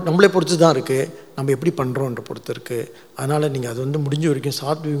நம்மளை பொறுத்து தான் இருக்குது, நம்ம எப்படி பண்ணுறோன்ற பொறுத்து இருக்குது. அதனால் நீங்கள் அது வந்து முடிஞ்ச வரைக்கும்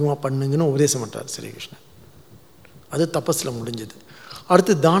சாத்விகமாக பண்ணுங்கன்னு உபதேசம் பண்ணுறார் ஸ்ரீகிருஷ்ணன். அது தபஸில் முடிஞ்சது.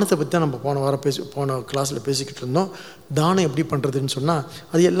 அடுத்து தானத்தை பற்றி தான் நம்ம போன கிளாஸில் பேசிக்கிட்டு இருந்தோம். தானம் எப்படி பண்ணுறதுன்னு சொன்னால்,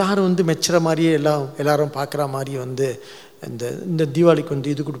 அது எல்லோரும் வந்து மெச்சுற மாதிரியே எல்லாரும் பார்க்குற மாதிரியே வந்து இந்த தீபாவளிக்கு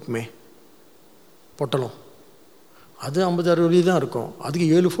வந்து இது கொடுக்குமே பொட்டலம், அது 50-60 தான் இருக்கும். அதுக்கு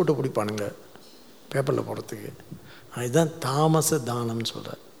 7 ஃபோட்டோ பிடிப்பானுங்க பேப்பரில் போடுறதுக்கு. அதுதான் தாமச தானம்னு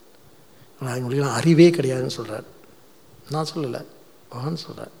சொல்கிறார். அவங்களுக்கெல்லாம் அறிவே கிடையாதுன்னு சொல்கிறார். நான் சொல்லலை, பகவான்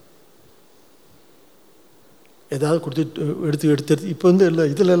சொல்கிறார். ஏதாவது கொடுத்து எடுத்து இப்போ வந்து இல்லை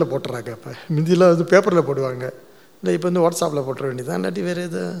இதில் போட்டுறாங்க. இப்போ முந்தியெல்லாம் வந்து பேப்பரில் போடுவாங்க, இல்லை இப்போ வந்து வாட்ஸ்அப்பில் போட்டுற வேண்டியதான். இல்லாட்டி வேறு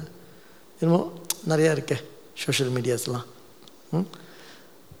எது என்னமோ நிறையா இருக்கே சோஷியல் மீடியாஸ்லாம்.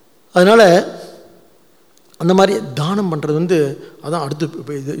 அதனால் அந்த மாதிரி தானம் பண்ணுறது அதான் அடுத்து.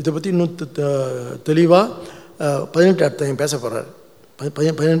 இப்போ இதை பற்றி இன்னும் தெளிவாக 18 அத்தியாயம் பேச போகிறார்.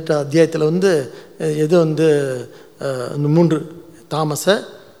 18 அத்தியாயத்தில் எது இந்த 3 தாமச,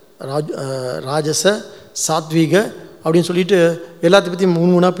 ராஜச, சாத்வீக அப்படின்னு சொல்லிட்டு எல்லாத்தையும் பற்றி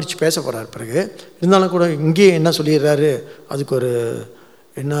 3 பிரித்து பேச போகிறார். பிறகு இருந்தாலும் கூட இங்கேயே என்ன சொல்லிடுறாரு, அதுக்கு ஒரு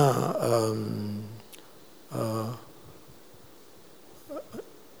என்ன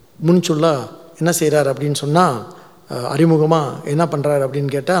முன்சொல்லா என்ன செய்கிறார் அப்படின்னு சொன்னால், அறிமுகமாக என்ன பண்ணுறாரு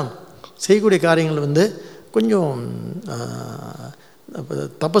அப்படின்னு கேட்டால், செய்யக்கூடிய காரியங்கள் கொஞ்சம்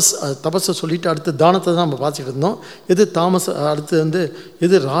தபஸை சொல்லிவிட்டு அடுத்து தானத்தை தான் நம்ம பார்த்துக்கிட்டு இருந்தோம். எது தாமச, அடுத்து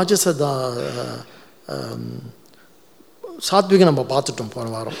எது ராஜச சாத்விகம் நம்ம பார்த்துட்டோம்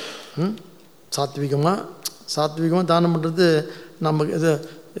போன வாரம். சாத்விகமாக தானம் பண்ணுறது, நம்ம இது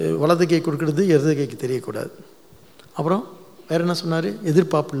வலது கை கொடுக்கறது இடது கைக்கு தெரியக்கூடாது. அப்புறம் வேறு என்ன சொன்னார்,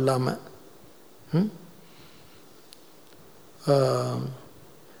 எதிர்பார்ப்பு இல்லாமல்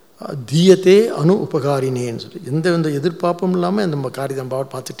தீயத்தே அணு உபகாரினேன்னு சொல்லி எந்த எதிர்பார்ப்பும் இல்லாமல் நம்ம காரியத்தை நம்ம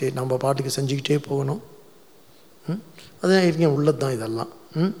பார்த்துட்டே நம்ம பாட்டுக்கு செஞ்சுக்கிட்டே போகணும். அதுதான் இருக்கேன் உள்ளது தான் இதெல்லாம்.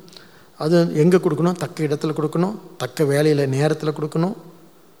 அது எங்கே கொடுக்கணும், தக்க இடத்துல கொடுக்கணும், தக்க வேலையில் நேரத்தில் கொடுக்கணும்.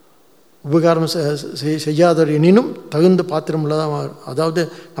 உபகாரம் செய்யாதவர் எனினும் தகுந்த பாத்திரம் இல்லாத, அதாவது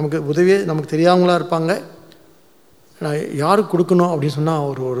நமக்கு உதவியே நமக்கு தெரியாதவங்களாக இருப்பாங்க. யாருக்கு கொடுக்கணும் அப்படின்னு சொன்னால்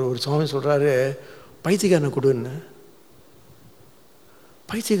ஒரு சுவாமி சொல்கிறாரு, பைத்தியக்காரனை கொடுன்னு.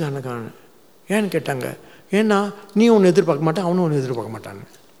 பைத்தியக்காரனுக்கான ஏன்னு கேட்டாங்க. ஏன்னா நீ ஒன்று எதிர்பார்க்க மாட்டேன், அவனும் ஒன்று எதிர்பார்க்க மாட்டான்னு.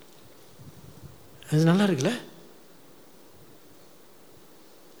 அது நல்லா இருக்குல்ல.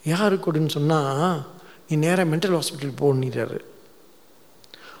 யாருக்கு கொடுன்னு சொன்னால், நீ நேராக மென்டல் ஹாஸ்பிட்டல் போன்னிறாரு.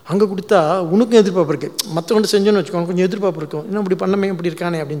 அங்கே கொடுத்தா உனக்கும் எதிர்பார்ப்பு இருக்குது. மற்றவங்க செஞ்சோன்னு வச்சுக்கோங்க, கொஞ்சம் எதிர்பார்ப்பு இருக்கும். இன்னும் இப்படி பண்ணமே இப்படி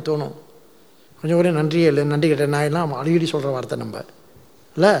இருக்கானே அப்படின்னு தோணும். கொஞ்சம் ஒரே நன்றியே இல்லை, நன்றி கேட்டேன் நான் எல்லாம் அடிக்கடி சொல்கிற வார்த்தை நம்ம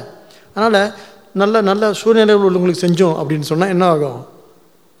இல்லை. அதனால் நல்ல சூழ்நிலையில் உள்ளவங்களுக்கு செஞ்சோம் அப்படின்னு சொன்னால் என்ன ஆகும்,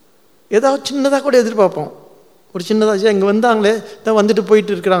 ஏதாவது சின்னதாக கூட எதிர்பார்ப்போம். ஒரு சின்னதாக இங்கே வந்தாங்களே, தான் வந்துட்டு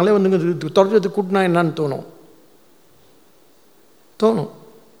போயிட்டு இருக்கிறாங்களே, தொடர்ந்து கூட்டினா என்னான்னு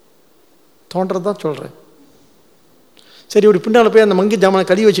தோன்றது தான் சொல்கிறேன். சரி, இப்படி பின்னால் போய் அந்த மங்கி ஜாமானை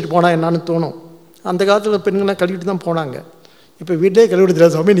கழுவி வச்சுட்டு போனால் என்னான்னு தோணும். அந்த காலத்தில் பெண்கள்லாம் கழுவிட்டு தான் போனாங்க. இப்போ வீட்டிலே கழுவிட்டு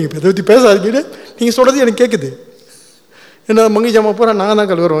தெரியாது. சாமி நீங்கள் இதை பற்றி பேசாதீங்க, நீங்கள் சொல்கிறது எனக்கு கேட்குது. ஏன்னா மங்கி ஜாமான் பூரா நாங்கள் தான்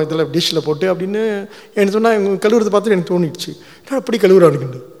கழுவுறோம் இதில் டிஷ்ஷில் போட்டு அப்படின்னு எனக்கு சொன்னால் இவங்க கழுவுறதை பார்த்து எனக்கு தோணிடுச்சு. ஏன்னா அப்படி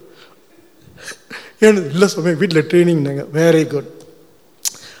கழுவுறானுங்க. ஏன்னு இல்லை சாமி வீட்டில் ட்ரைனிங்னாங்க. Very good.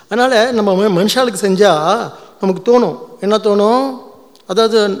 அதனால் நம்ம மனுஷாளுக்கு செஞ்சால் நமக்கு தோணும். என்ன தோணும்,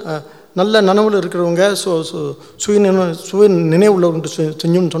 அதாவது நல்ல நனவில் இருக்கிறவங்க சுய நினைவுள்ளவங்க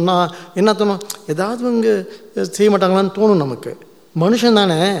செஞ்சோன்னு சொன்னால் என்ன தோணும், ஏதாவது இங்கே செய்ய மாட்டாங்களான்னு தோணும். நமக்கு மனுஷன்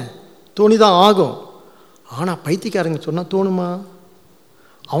தானே, தோணி தான் ஆகும். ஆனால் பைத்தியக்காரங்க சொன்னால் தோணுமா,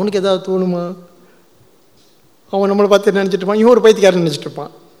 அவனுக்கு ஏதாவது தோணுமா? அவன் நம்மளை பார்த்து நினச்சிட்டு இருப்பான், இவன் ஒரு பைத்தியக்காரன் நினச்சிட்டு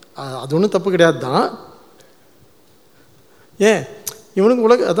இருப்பான். அது ஒன்றும் தப்பு கிடையாது தான். ஏன்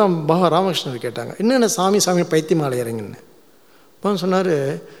இவனுக்கு அதான் ராமகிருஷ்ணர் கேட்டாங்க, என்னென்ன சாமி பைத்தியம் அலையிறங்கன்னு. அப்போ சொன்னார்,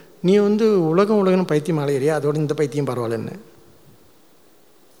 நீ உலகம்னு பைத்தியம் அலையிறியா, அதோட இந்த பைத்தியம் பரவாயில்லன்னு.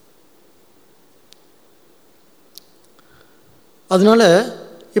 அதனால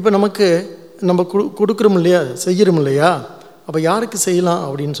இப்போ நமக்கு நம்ம கொடுக்குறோம் இல்லையா, செய்கிறோம் இல்லையா, அப்போ யாருக்கு செய்யலாம்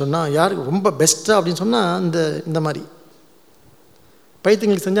அப்படின்னு சொன்னால், யாருக்கு ரொம்ப பெஸ்ட்டாக அப்படின்னு சொன்னால் இந்த மாதிரி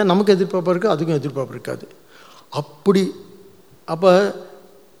பைத்தியங்களுக்கு செஞ்சால் நமக்கு எதிர்பார்ப்பு இருக்குது, அதுக்கும் எதிர்பார்ப்பு இருக்காது. அப்படி அப்போ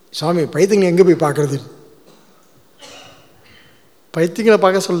சாமி பைத்தியங்களை எங்கே போய் பார்க்குறது, பைத்தியங்களை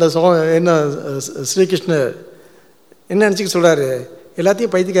பார்க்க சொல்ல என்ன ஸ்ரீகிருஷ்ணர் என்ன நினச்சிக்க சொல்கிறாரு,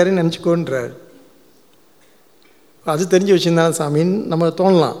 எல்லாத்தையும் பைத்தியக்காரன்னு நினச்சிக்கோன்றார். அது தெரிஞ்சு வச்சுருந்தாலும் சாமின்னு நம்ம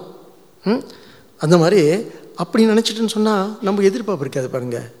தோணலாம். அந்த மாதிரி அப்படி நினச்சிட்டுன்னு சொன்னால் நமக்கு எதிர்பார்ப்பு இருக்காது.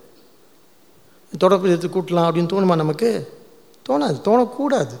 பாருங்கள், தொடர்பு எடுத்து கூட்டலாம் அப்படின்னு தோணுமா? நமக்கு தோணாது,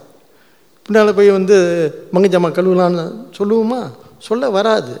 தோணக்கூடாது. பின்னால் போய் மங்கஜாமா கழுவலான்னு சொல்லுவோமா? சொல்ல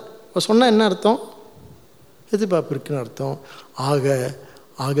வராது. சொன்னால் என்ன அர்த்தம், எதிர்பார்ப்பு இருக்குன்னு அர்த்தம்.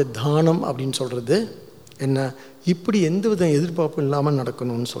 ஆக தானம் அப்படின்னு சொல்கிறது என்ன, இப்படி எந்த வித எதிர்பார்ப்பும் இல்லாமல்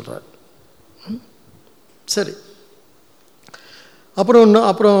நடக்கணும்னு சொல்கிறார். சரி,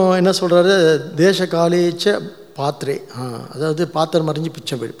 அப்புறம் என்ன சொல்கிறாரு, தேச காலேச்ச பாத்திரே, அதாவது பாத்திரம் மறைஞ்சு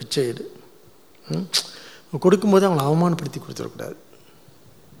பிச்சை எடு. கொடுக்கும்போது அவங்களை அவமானப்படுத்தி கொடுத்துடக்கூடாது.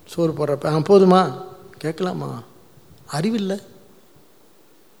 சோறு போடுறப்ப போதுமா கேட்கலாமா, அறிவில்லை,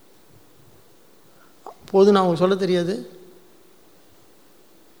 போதுன்னு அவங்க சொல்ல தெரியாது.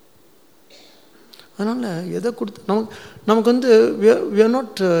 அதனால் எதை கொடுத்து நமக்கு we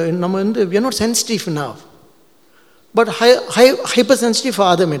are not sensitive enough, but hyper sensitive for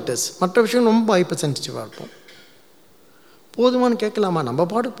other matters. மற்ற விஷயம் ரொம்ப ஹைப்பர் சென்சிட்டிவாக இருக்கும். போதுமானு கேட்கலாமா? நம்ம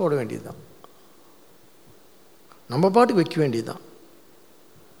பாட்டுக்கு போட வேண்டியது தான், நம்ம பாட்டுக்கு வைக்க வேண்டியது தான்.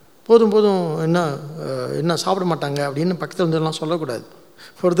 போதும் போதும் என்ன சாப்பிட மாட்டாங்க அப்படின்னு பக்கத்தில் வந்துலாம் சொல்லக்கூடாது.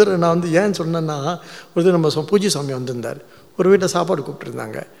 ஒருத்தர் நான் வந்து ஏன் சொன்னேன்னா, ஒருத்தர் நம்ம பூஜை சாமி வந்திருந்தார். ஒரு வீட்டில் சாப்பாடு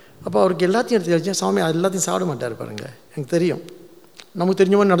கூப்பிட்டுருந்தாங்க. அப்போ அவருக்கு எல்லாத்தையும் எடுத்து வச்சேன். சாமி எல்லாத்தையும் சாப்பிட மாட்டார் பாருங்க. எனக்கு தெரியும், நமக்கு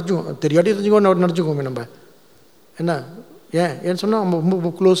தெரிஞ்சவங்க நடத்துக்குவோம், தெரியாட்டி தெரிஞ்சுக்கோ நடத்துக்குவோமே நம்ம. என்ன ஏன்னு சொன்னால் நம்ம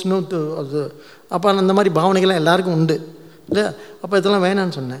ரொம்ப க்ளோஸ்னு அது. அப்போ அந்த மாதிரி பாவனைகள்லாம் எல்லாருக்கும் உண்டு இல்லை? அப்போ இதெல்லாம்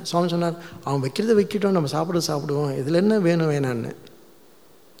வேணான்னு சொன்னேன். சுவாமி சொன்னார், அவன் வைக்கிறத வைக்கிட்டோம், நம்ம சாப்பிடுவோம், இதில் என்ன வேணும் வேணான்னு.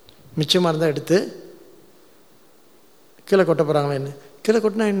 மிச்சமாக இருந்தால் எடுத்து கீழே கொட்ட போகிறாங்களே, என்ன கீழே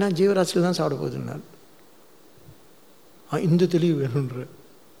கொட்டினா என்ன, ஜீவராசியில் தான் சாப்பிட போகுதுன்னார். இந்த தெளிவு வேணுன்ற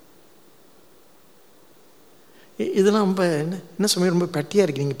இதெல்லாம் ரொம்ப என்ன சமயம் ரொம்ப பட்டியாக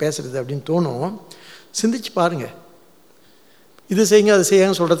இருக்கு நீங்கள் பேசுகிறது அப்படின்னு தோணும். சிந்திச்சு பாருங்கள். இது செய்யுங்க அது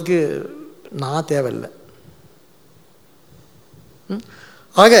செய்யுங்க சொல்கிறதுக்கு நான் தேவையில்லை.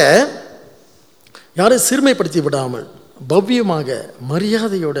 ஆக யாரை சிறுமைப்படுத்தி விடாமல் பவ்யமாக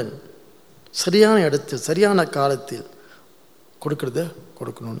மரியாதையுடன் சரியான இடத்தில் சரியான காலத்தில் கொடுக்கறத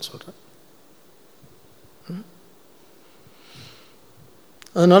கொடுக்கணும்னு சொல்கிறேன்.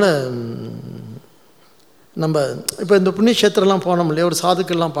 அதனால் நம்ம இப்போ இந்த புண்ணியக்ஷேத்திரம்லாம் போனோம் இல்லையா, ஒரு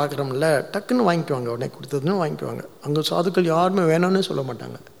சாதுக்கள்லாம் பார்க்குறோம்ல, டக்குன்னு வாங்கிக்குவாங்க, உடனே கொடுத்ததுன்னு வாங்கிக்குவாங்க. அங்கே சாதுக்கள் யாருமே வேணும்னு சொல்ல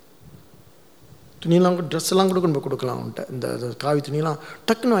மாட்டாங்க. துணியெல்லாம் ட்ரெஸ்ஸெல்லாம் கூட நம்ம கொடுக்கலாம் அவன்கிட்ட, இந்த காவி துணியெல்லாம்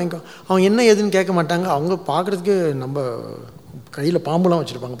டக்குன்னு வாங்கிக்குவாங்க. அவங்க என்ன ஏதுன்னு கேட்க மாட்டாங்க. அவங்க பார்க்குறதுக்கு நம்ம கையில் பாம்புலாம்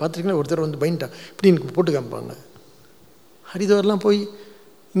வச்சுருப்பாங்க. பார்த்துருக்கீங்களா? ஒருத்தர் வந்து பயன்ட்டா இப்படி எனக்கு போட்டு காமிப்பாங்க. ஹரித்வார்லாம் போய்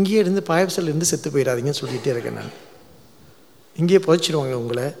இங்கேயே இருந்து பாயசலேருந்து செத்து போயிடாதீங்கன்னு சொல்லிகிட்டே இருக்கேன் நான். இங்கேயே புதைச்சிடுவாங்க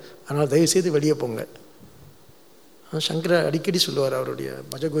உங்களை, அதனால் தயவுசெய்து வெளியே போங்க. சங்கர அடிக்கடி சொல்லுவார் அவருடைய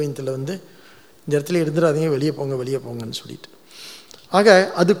பஜகோவிந்தத்தில் வந்து, இந்த இடத்துல இருந்துடாதீங்க, வெளியே போங்கன்னு சொல்லிட்டு. ஆக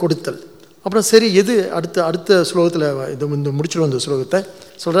அது கொடுத்தல். அப்புறம் சரி, எது அடுத்த ஸ்லோகத்தில் இந்த முடிச்சுட்டு வந்த ஸ்லோகத்தை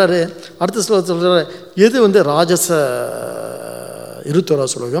சொல்கிறாரு. அடுத்த ஸ்லோகத்தை சொல்கிறாரு, எது வந்து ராஜச 21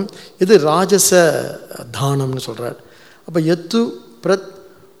 ஸ்லோகம், எது ராஜச தானம்னு சொல்கிறார். அப்போ எத்து பிரத்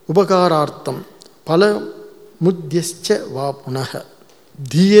உபகாரார்த்தம் பல முத்தியச்ச வா புனக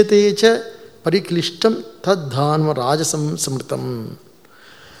தீயதேச்ச பரிக்ளிஷ்டம் தத் தானம் ராஜசம் சமிருத்தம்.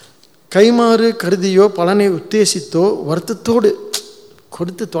 கைமாறு கருதியோ பலனை உத்தேசித்தோ வருத்தத்தோடு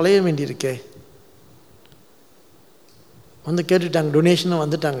கொடுத்து தொலைய வேண்டியிருக்கே. வந்து கேட்டுட்டாங்க, டொனேஷனும்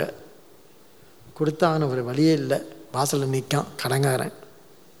வந்துட்டாங்க, கொடுத்தான ஒரு வழியே இல்லை, வாசலில் நிற்கான் கடங்காரன்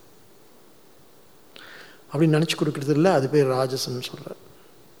அப்படின்னு நினச்சி கொடுக்குறது இல்லை. அது பேர் ராஜசம்னு சொல்கிறார்.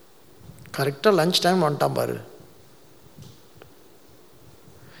 கரெக்டாக லஞ்ச் டைம் வந்துட்டான் பாரு.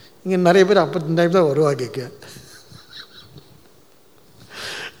 இங்கே நிறைய பேர் அப்போ டைம் தான் வருவா கேட்க.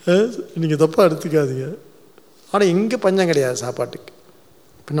 நீங்கள் தப்பாக எடுத்துக்காதீங்க. ஆனால் இங்கே பஞ்சம் கிடையாது சாப்பாட்டுக்கு.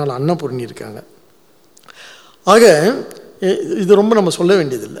 பின்னால் அன்னபூர்ணி இருக்காங்க. ஆக இது ரொம்ப நம்ம சொல்ல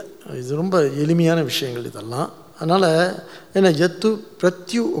வேண்டியதில்லை, இது ரொம்ப எளிமையான விஷயங்கள் இதெல்லாம். அதனால் என்ன எத்து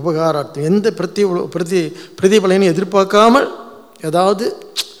பிரத்யு உபகாரார்த்தம், எந்த பிரதிபலனையும் எதிர்பார்க்காமல் ஏதாவது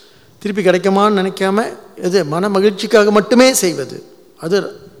திருப்பி கிடைக்குமான்னு நினைக்காம எது மன மகிழ்ச்சிக்காக மட்டுமே செய்வது, அது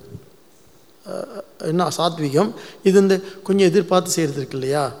என்ன சாத்விகம். இது இந்த கொஞ்சம் எதிர்பார்த்து செய்கிறது இருக்கு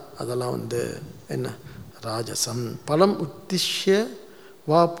இல்லையா, அதெல்லாம் வந்து என்ன ராஜசம். பலம் உத்திஷ்ய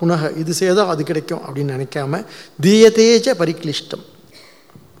வா புனக, இது செய்தால் அது கிடைக்கும் அப்படின்னு நினைக்காம தீயதேஜ பரிக்ளிஷ்டம்.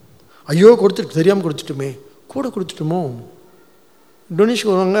 ஐயோ கொடுத்துட்டு தெரியாமல் கொடுத்துட்டுமே, கூட கொடுத்துட்டுமோ, டொனேஷன்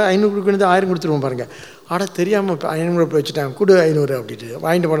வருவாங்க 500 கொடுக்கணுது 1000 கொடுத்துருவோம் பாருங்கள். ஆனால் தெரியாமல் 500 வச்சுட்டாங்க, கூட 500 அப்படின்ட்டு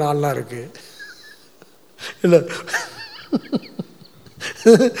வாங்கிட்டு போன ஆள்லாம் இருக்குது இல்லை.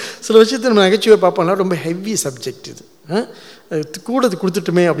 சில விஷயத்தை நம்ம நகைச்சுவை பார்ப்போம்னா ரொம்ப ஹெவி சப்ஜெக்ட் இது. கூட அது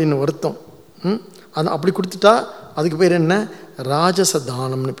கொடுத்துட்டுமே அப்படின்னு வருத்தம். அது அப்படி கொடுத்துட்டா அதுக்கு பேர் என்ன, ராஜச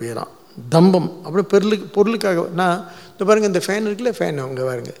தானம்னு பேரான். தம்பம் அப்படி பொருளுக்காக. நான் இந்த பாருங்கள், இந்த ஃபேன் இருக்குல்ல, ஃபேன் அவங்க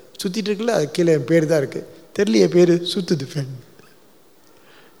பாருங்க சுற்றிட்டு இருக்குல்ல, அது கீழே என் பேர் தான் இருக்குது, தெரியலையே பேர் சுற்றுது ஃபேன்.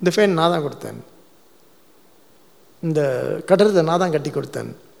 இந்த ஃபேன் நான் தான் கொடுத்தேன், இந்த கட்டுறதை நான் தான் கட்டி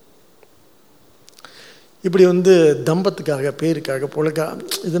கொடுத்தேன். இப்படி வந்து தம்பத்துக்காக பேருக்காக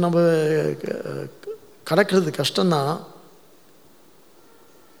பொழுக்காக இது நம்ம கடக்கிறது கஷ்டம்தான்.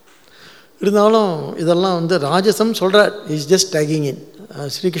 இருந்தாலும் இதெல்லாம் வந்து ராஜசம் சொல்கிறார். Is just taking in.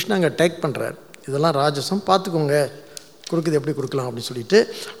 Sri Krishna அங்கே டேக் பண்ணுறார். இதெல்லாம் ராஜசம், பார்த்துக்கோங்க கொடுக்குது எப்படி கொடுக்கலாம் அப்படின்னு சொல்லிட்டு.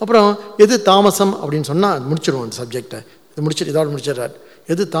 அப்புறம் எது தாமசம் அப்படின்னு சொன்னால் முடிச்சிடுவோம் அந்த சப்ஜெக்டை. இது முடிச்சுட்டு இதோட முடிச்சிடுறார்.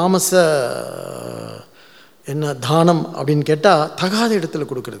 எது தாமச என்ன தானம் அப்படின்னு கேட்டால் தகாத இடத்துல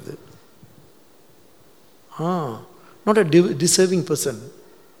கொடுக்கறது. Not a deserving person.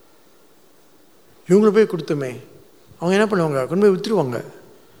 இவங்களை போய் கொடுத்தோமே, அவங்க என்ன பண்ணுவாங்க, கொண்டு போய் விற்றுருவாங்க,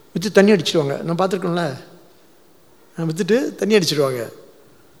 விற்று தண்ணி அடிச்சிடுவாங்க. நான் பார்த்துருக்கோம்ல, விற்றுட்டு தண்ணி அடிச்சிடுவாங்க.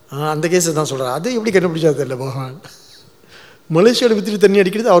 அந்த கேஸை தான் சொல்கிறேன். அது எப்படி கண்டுபிடிச்சா தெரியல பகவான். மலேசியாவில் வித்துட்டு தண்ணி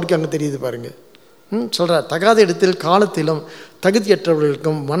அடிக்கிறது அவருக்கு அங்கே தெரியுது பாருங்கள். சொல்கிறார், தகாத இடத்தில் காலத்திலும்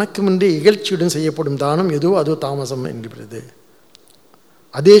தகுதியற்றவர்களுக்கும் வணக்கமின்றி இகழ்ச்சியுடன் செய்யப்படும் தானம் எதுவோ அதோ தாமசம் என்கிறது.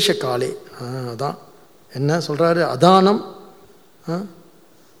 அதேஷ காலே அதான் என்ன சொல்கிறாரு, அதானம்,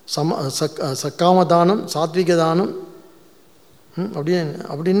 சக்காமதானம், சாத்விக தானம்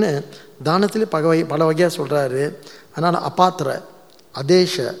அப்படின்னு தானத்திலே பல வகையாக சொல்கிறாரு. அதனால் அபாத்திர,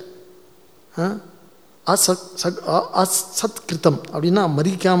 அதேஷ, அசத்கிருத்தம் அப்படின்னா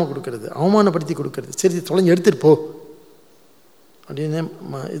மதிக்காமல் கொடுக்கறது, அவமானப்படுத்தி கொடுக்கறது. சரி தொலைஞ்சி எடுத்துகிட்டு போ அப்படின்னு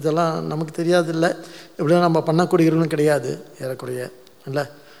இதெல்லாம் நமக்கு தெரியாதில்ல. இப்படிலாம் நம்ம பண்ணக்கூடியவர்களும் கிடையாது ஏறக்குறைய இல்லை.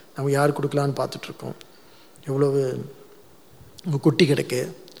 நம்ம யார் கொடுக்கலான்னு பார்த்துட்ருக்கோம். எவ்வளவு குட்டி கிடக்கு,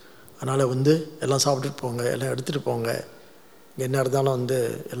 அதனால் எல்லாம் சாப்பிட்டுட்டு போங்க, எல்லாம் எடுத்துகிட்டு போங்க, என்ன இருந்தாலும்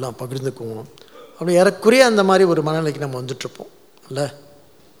எல்லாம் பகிர்ந்துக்குவோம். அப்படி ஏறக்குறைய அந்த மாதிரி ஒரு மனநிலைக்கு நம்ம வந்துட்டுருப்போம் இல்லை.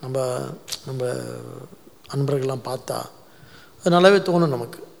 நம்ம அன்பர்கள்லாம் பார்த்தா அது நல்லாவே தோணும்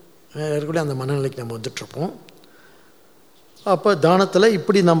நமக்கு. ஏற்கனவே அந்த மனநிலைக்கு நம்ம வந்துட்டுருப்போம். அப்போ தானத்தில்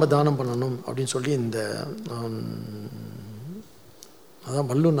இப்படி நம்ம தானம் பண்ணணும் அப்படின்னு சொல்லி அதான்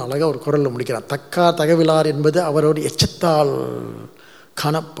வள்ளுவன் அழகாக ஒரு குரலில் முடிக்கிறான். தக்கார் தகவிலார் என்பது அவரோட எச்சத்தால்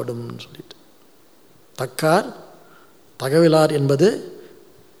காணப்படும் சொல்லிட்டு. தக்கார் தகவிலார் என்பது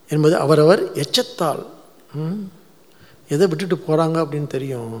அவரவர் எச்சத்தால் எதை விட்டுட்டு போகிறாங்க அப்படின்னு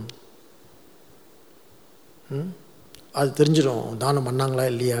தெரியும். அது தெரிஞ்சிடும் தானம் பண்ணாங்களா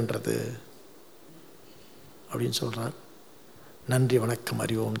இல்லையான்றது அப்படின்னு சொல்கிறார். நன்றி, வணக்கம்,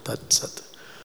 அறிவோம், தத் சத்.